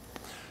material.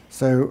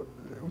 So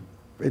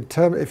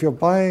if you're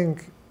buying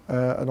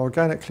an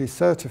organically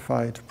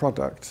certified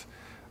product,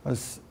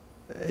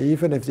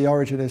 even if the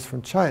origin is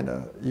from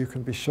China, you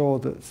can be sure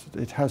that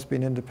it has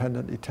been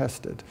independently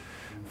tested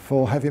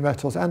for heavy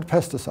metals and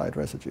pesticide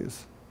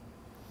residues.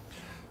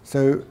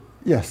 So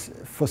yes,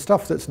 for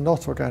stuff that's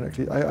not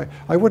organically,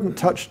 I wouldn't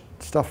touch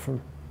stuff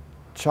from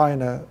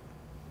China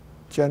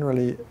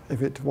generally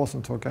if it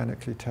wasn't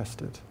organically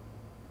tested.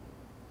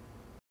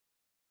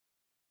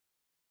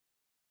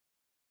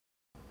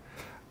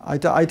 I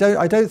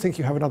don't think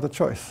you have another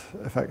choice,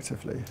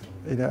 effectively,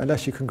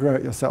 unless you can grow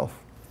it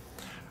yourself.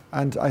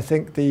 And I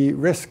think the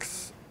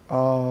risks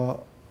are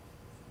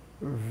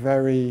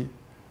very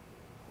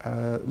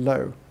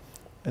low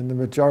in the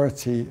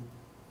majority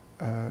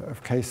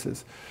of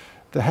cases.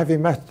 The heavy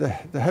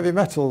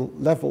metal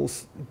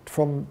levels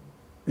from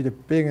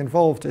being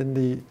involved in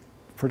the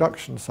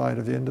production side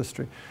of the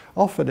industry,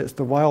 often it's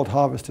the wild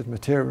harvested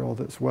material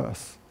that's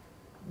worse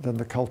than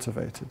the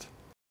cultivated.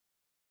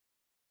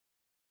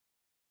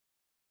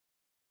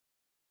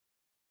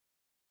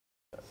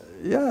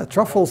 Yeah,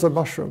 truffles are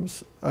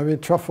mushrooms. I mean,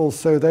 truffles,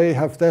 so they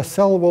have their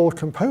cell wall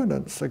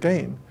components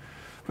again.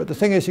 But the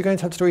thing is, you're going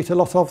to have to eat a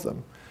lot of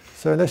them.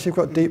 So unless you've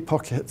got deep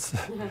pockets,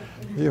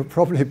 you're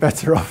probably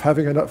better off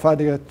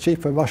finding a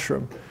cheaper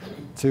mushroom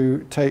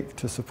to take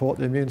to support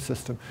the immune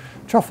system.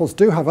 Truffles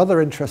do have other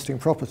interesting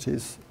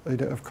properties,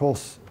 of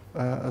course,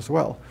 as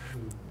well.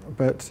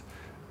 But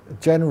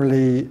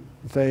generally,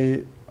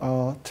 they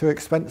are too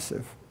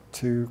expensive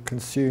to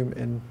consume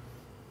in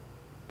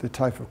the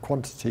type of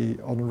quantity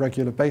on a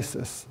regular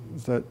basis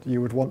that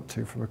you would want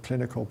to from a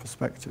clinical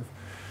perspective.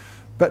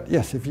 But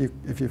yes, if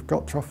you've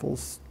got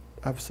truffles,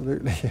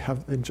 absolutely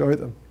enjoy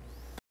them.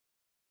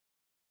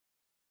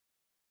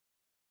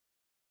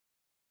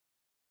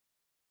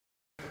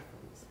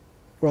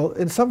 Well,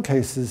 in some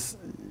cases,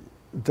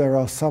 there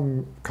are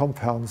some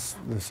compounds,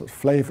 the sort of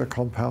flavour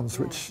compounds,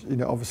 which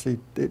obviously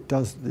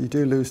you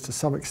do lose to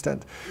some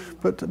extent.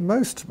 But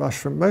most of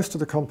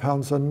the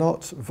compounds are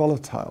not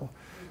volatile.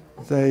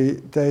 They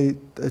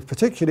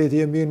particularly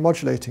the immune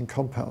modulating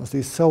compounds,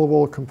 these cell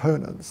wall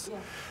components,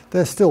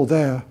 they're still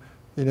there,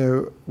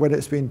 when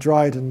it's been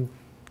dried and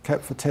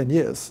kept for 10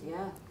 years.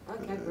 Yeah,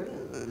 okay,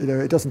 brilliant.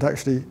 It doesn't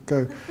actually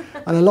go.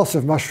 And a lot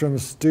of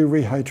mushrooms do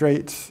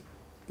rehydrate,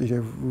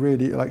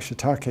 really, like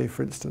shiitake,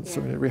 for instance.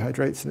 I mean, it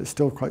rehydrates and it's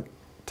still quite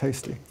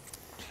tasty.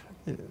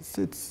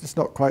 It's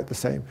not quite the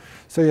same.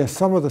 So yes,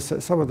 some of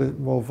the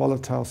more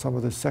volatile, some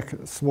of the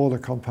smaller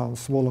compounds,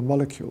 smaller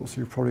molecules,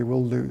 you probably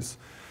will lose.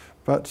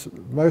 But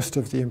most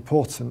of the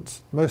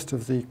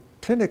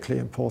clinically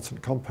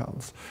important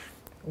compounds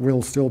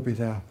will still be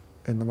there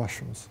in the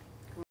mushrooms.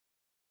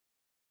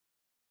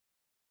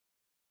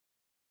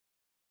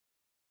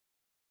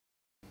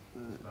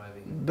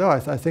 No, I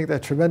think they're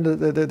tremendous.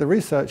 The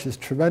research is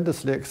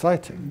tremendously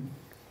exciting,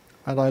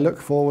 and I look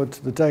forward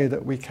to the day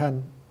that we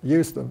can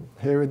use them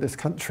here in this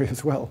country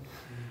as well.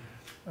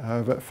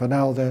 But for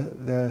now,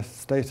 their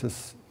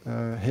status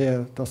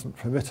here doesn't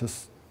permit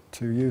us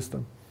to use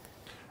them.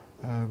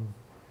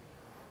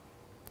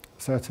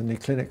 Certainly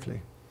clinically.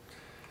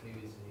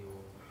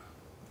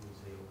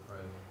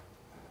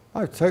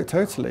 Oh,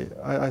 totally.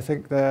 I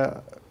think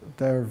they're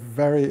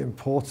very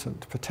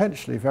important,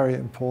 potentially very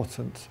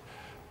important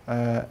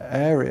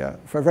area,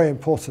 for a very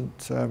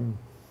important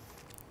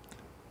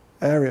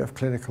area of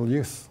clinical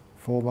use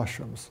for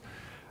mushrooms.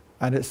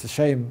 And it's a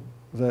shame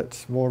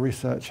that more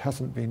research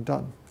hasn't been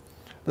done.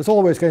 There's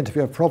always going to be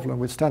a problem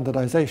with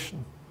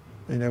standardization,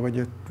 when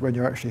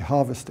you're actually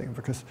harvesting,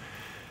 because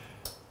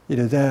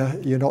there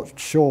you're not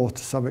sure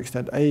to some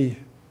extent.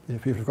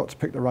 People have got to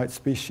pick the right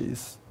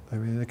species. I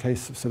mean, in the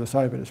case of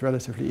psilocybin, it's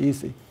relatively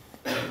easy,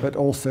 but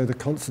also the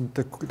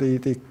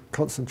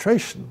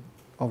concentration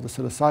of the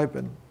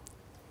psilocybin,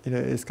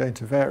 is going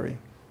to vary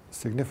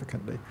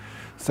significantly.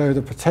 So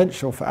the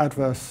potential for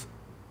adverse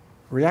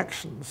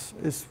reactions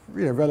is,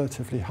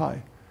 relatively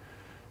high.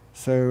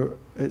 So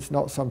it's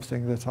not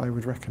something that I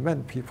would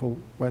recommend people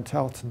went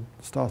out and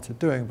started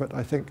doing. But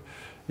I think,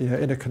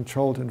 in a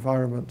controlled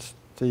environment,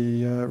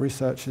 the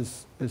research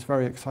is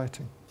very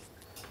exciting.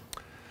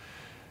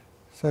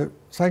 So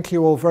thank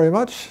you all very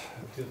much.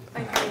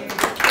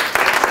 Thank you.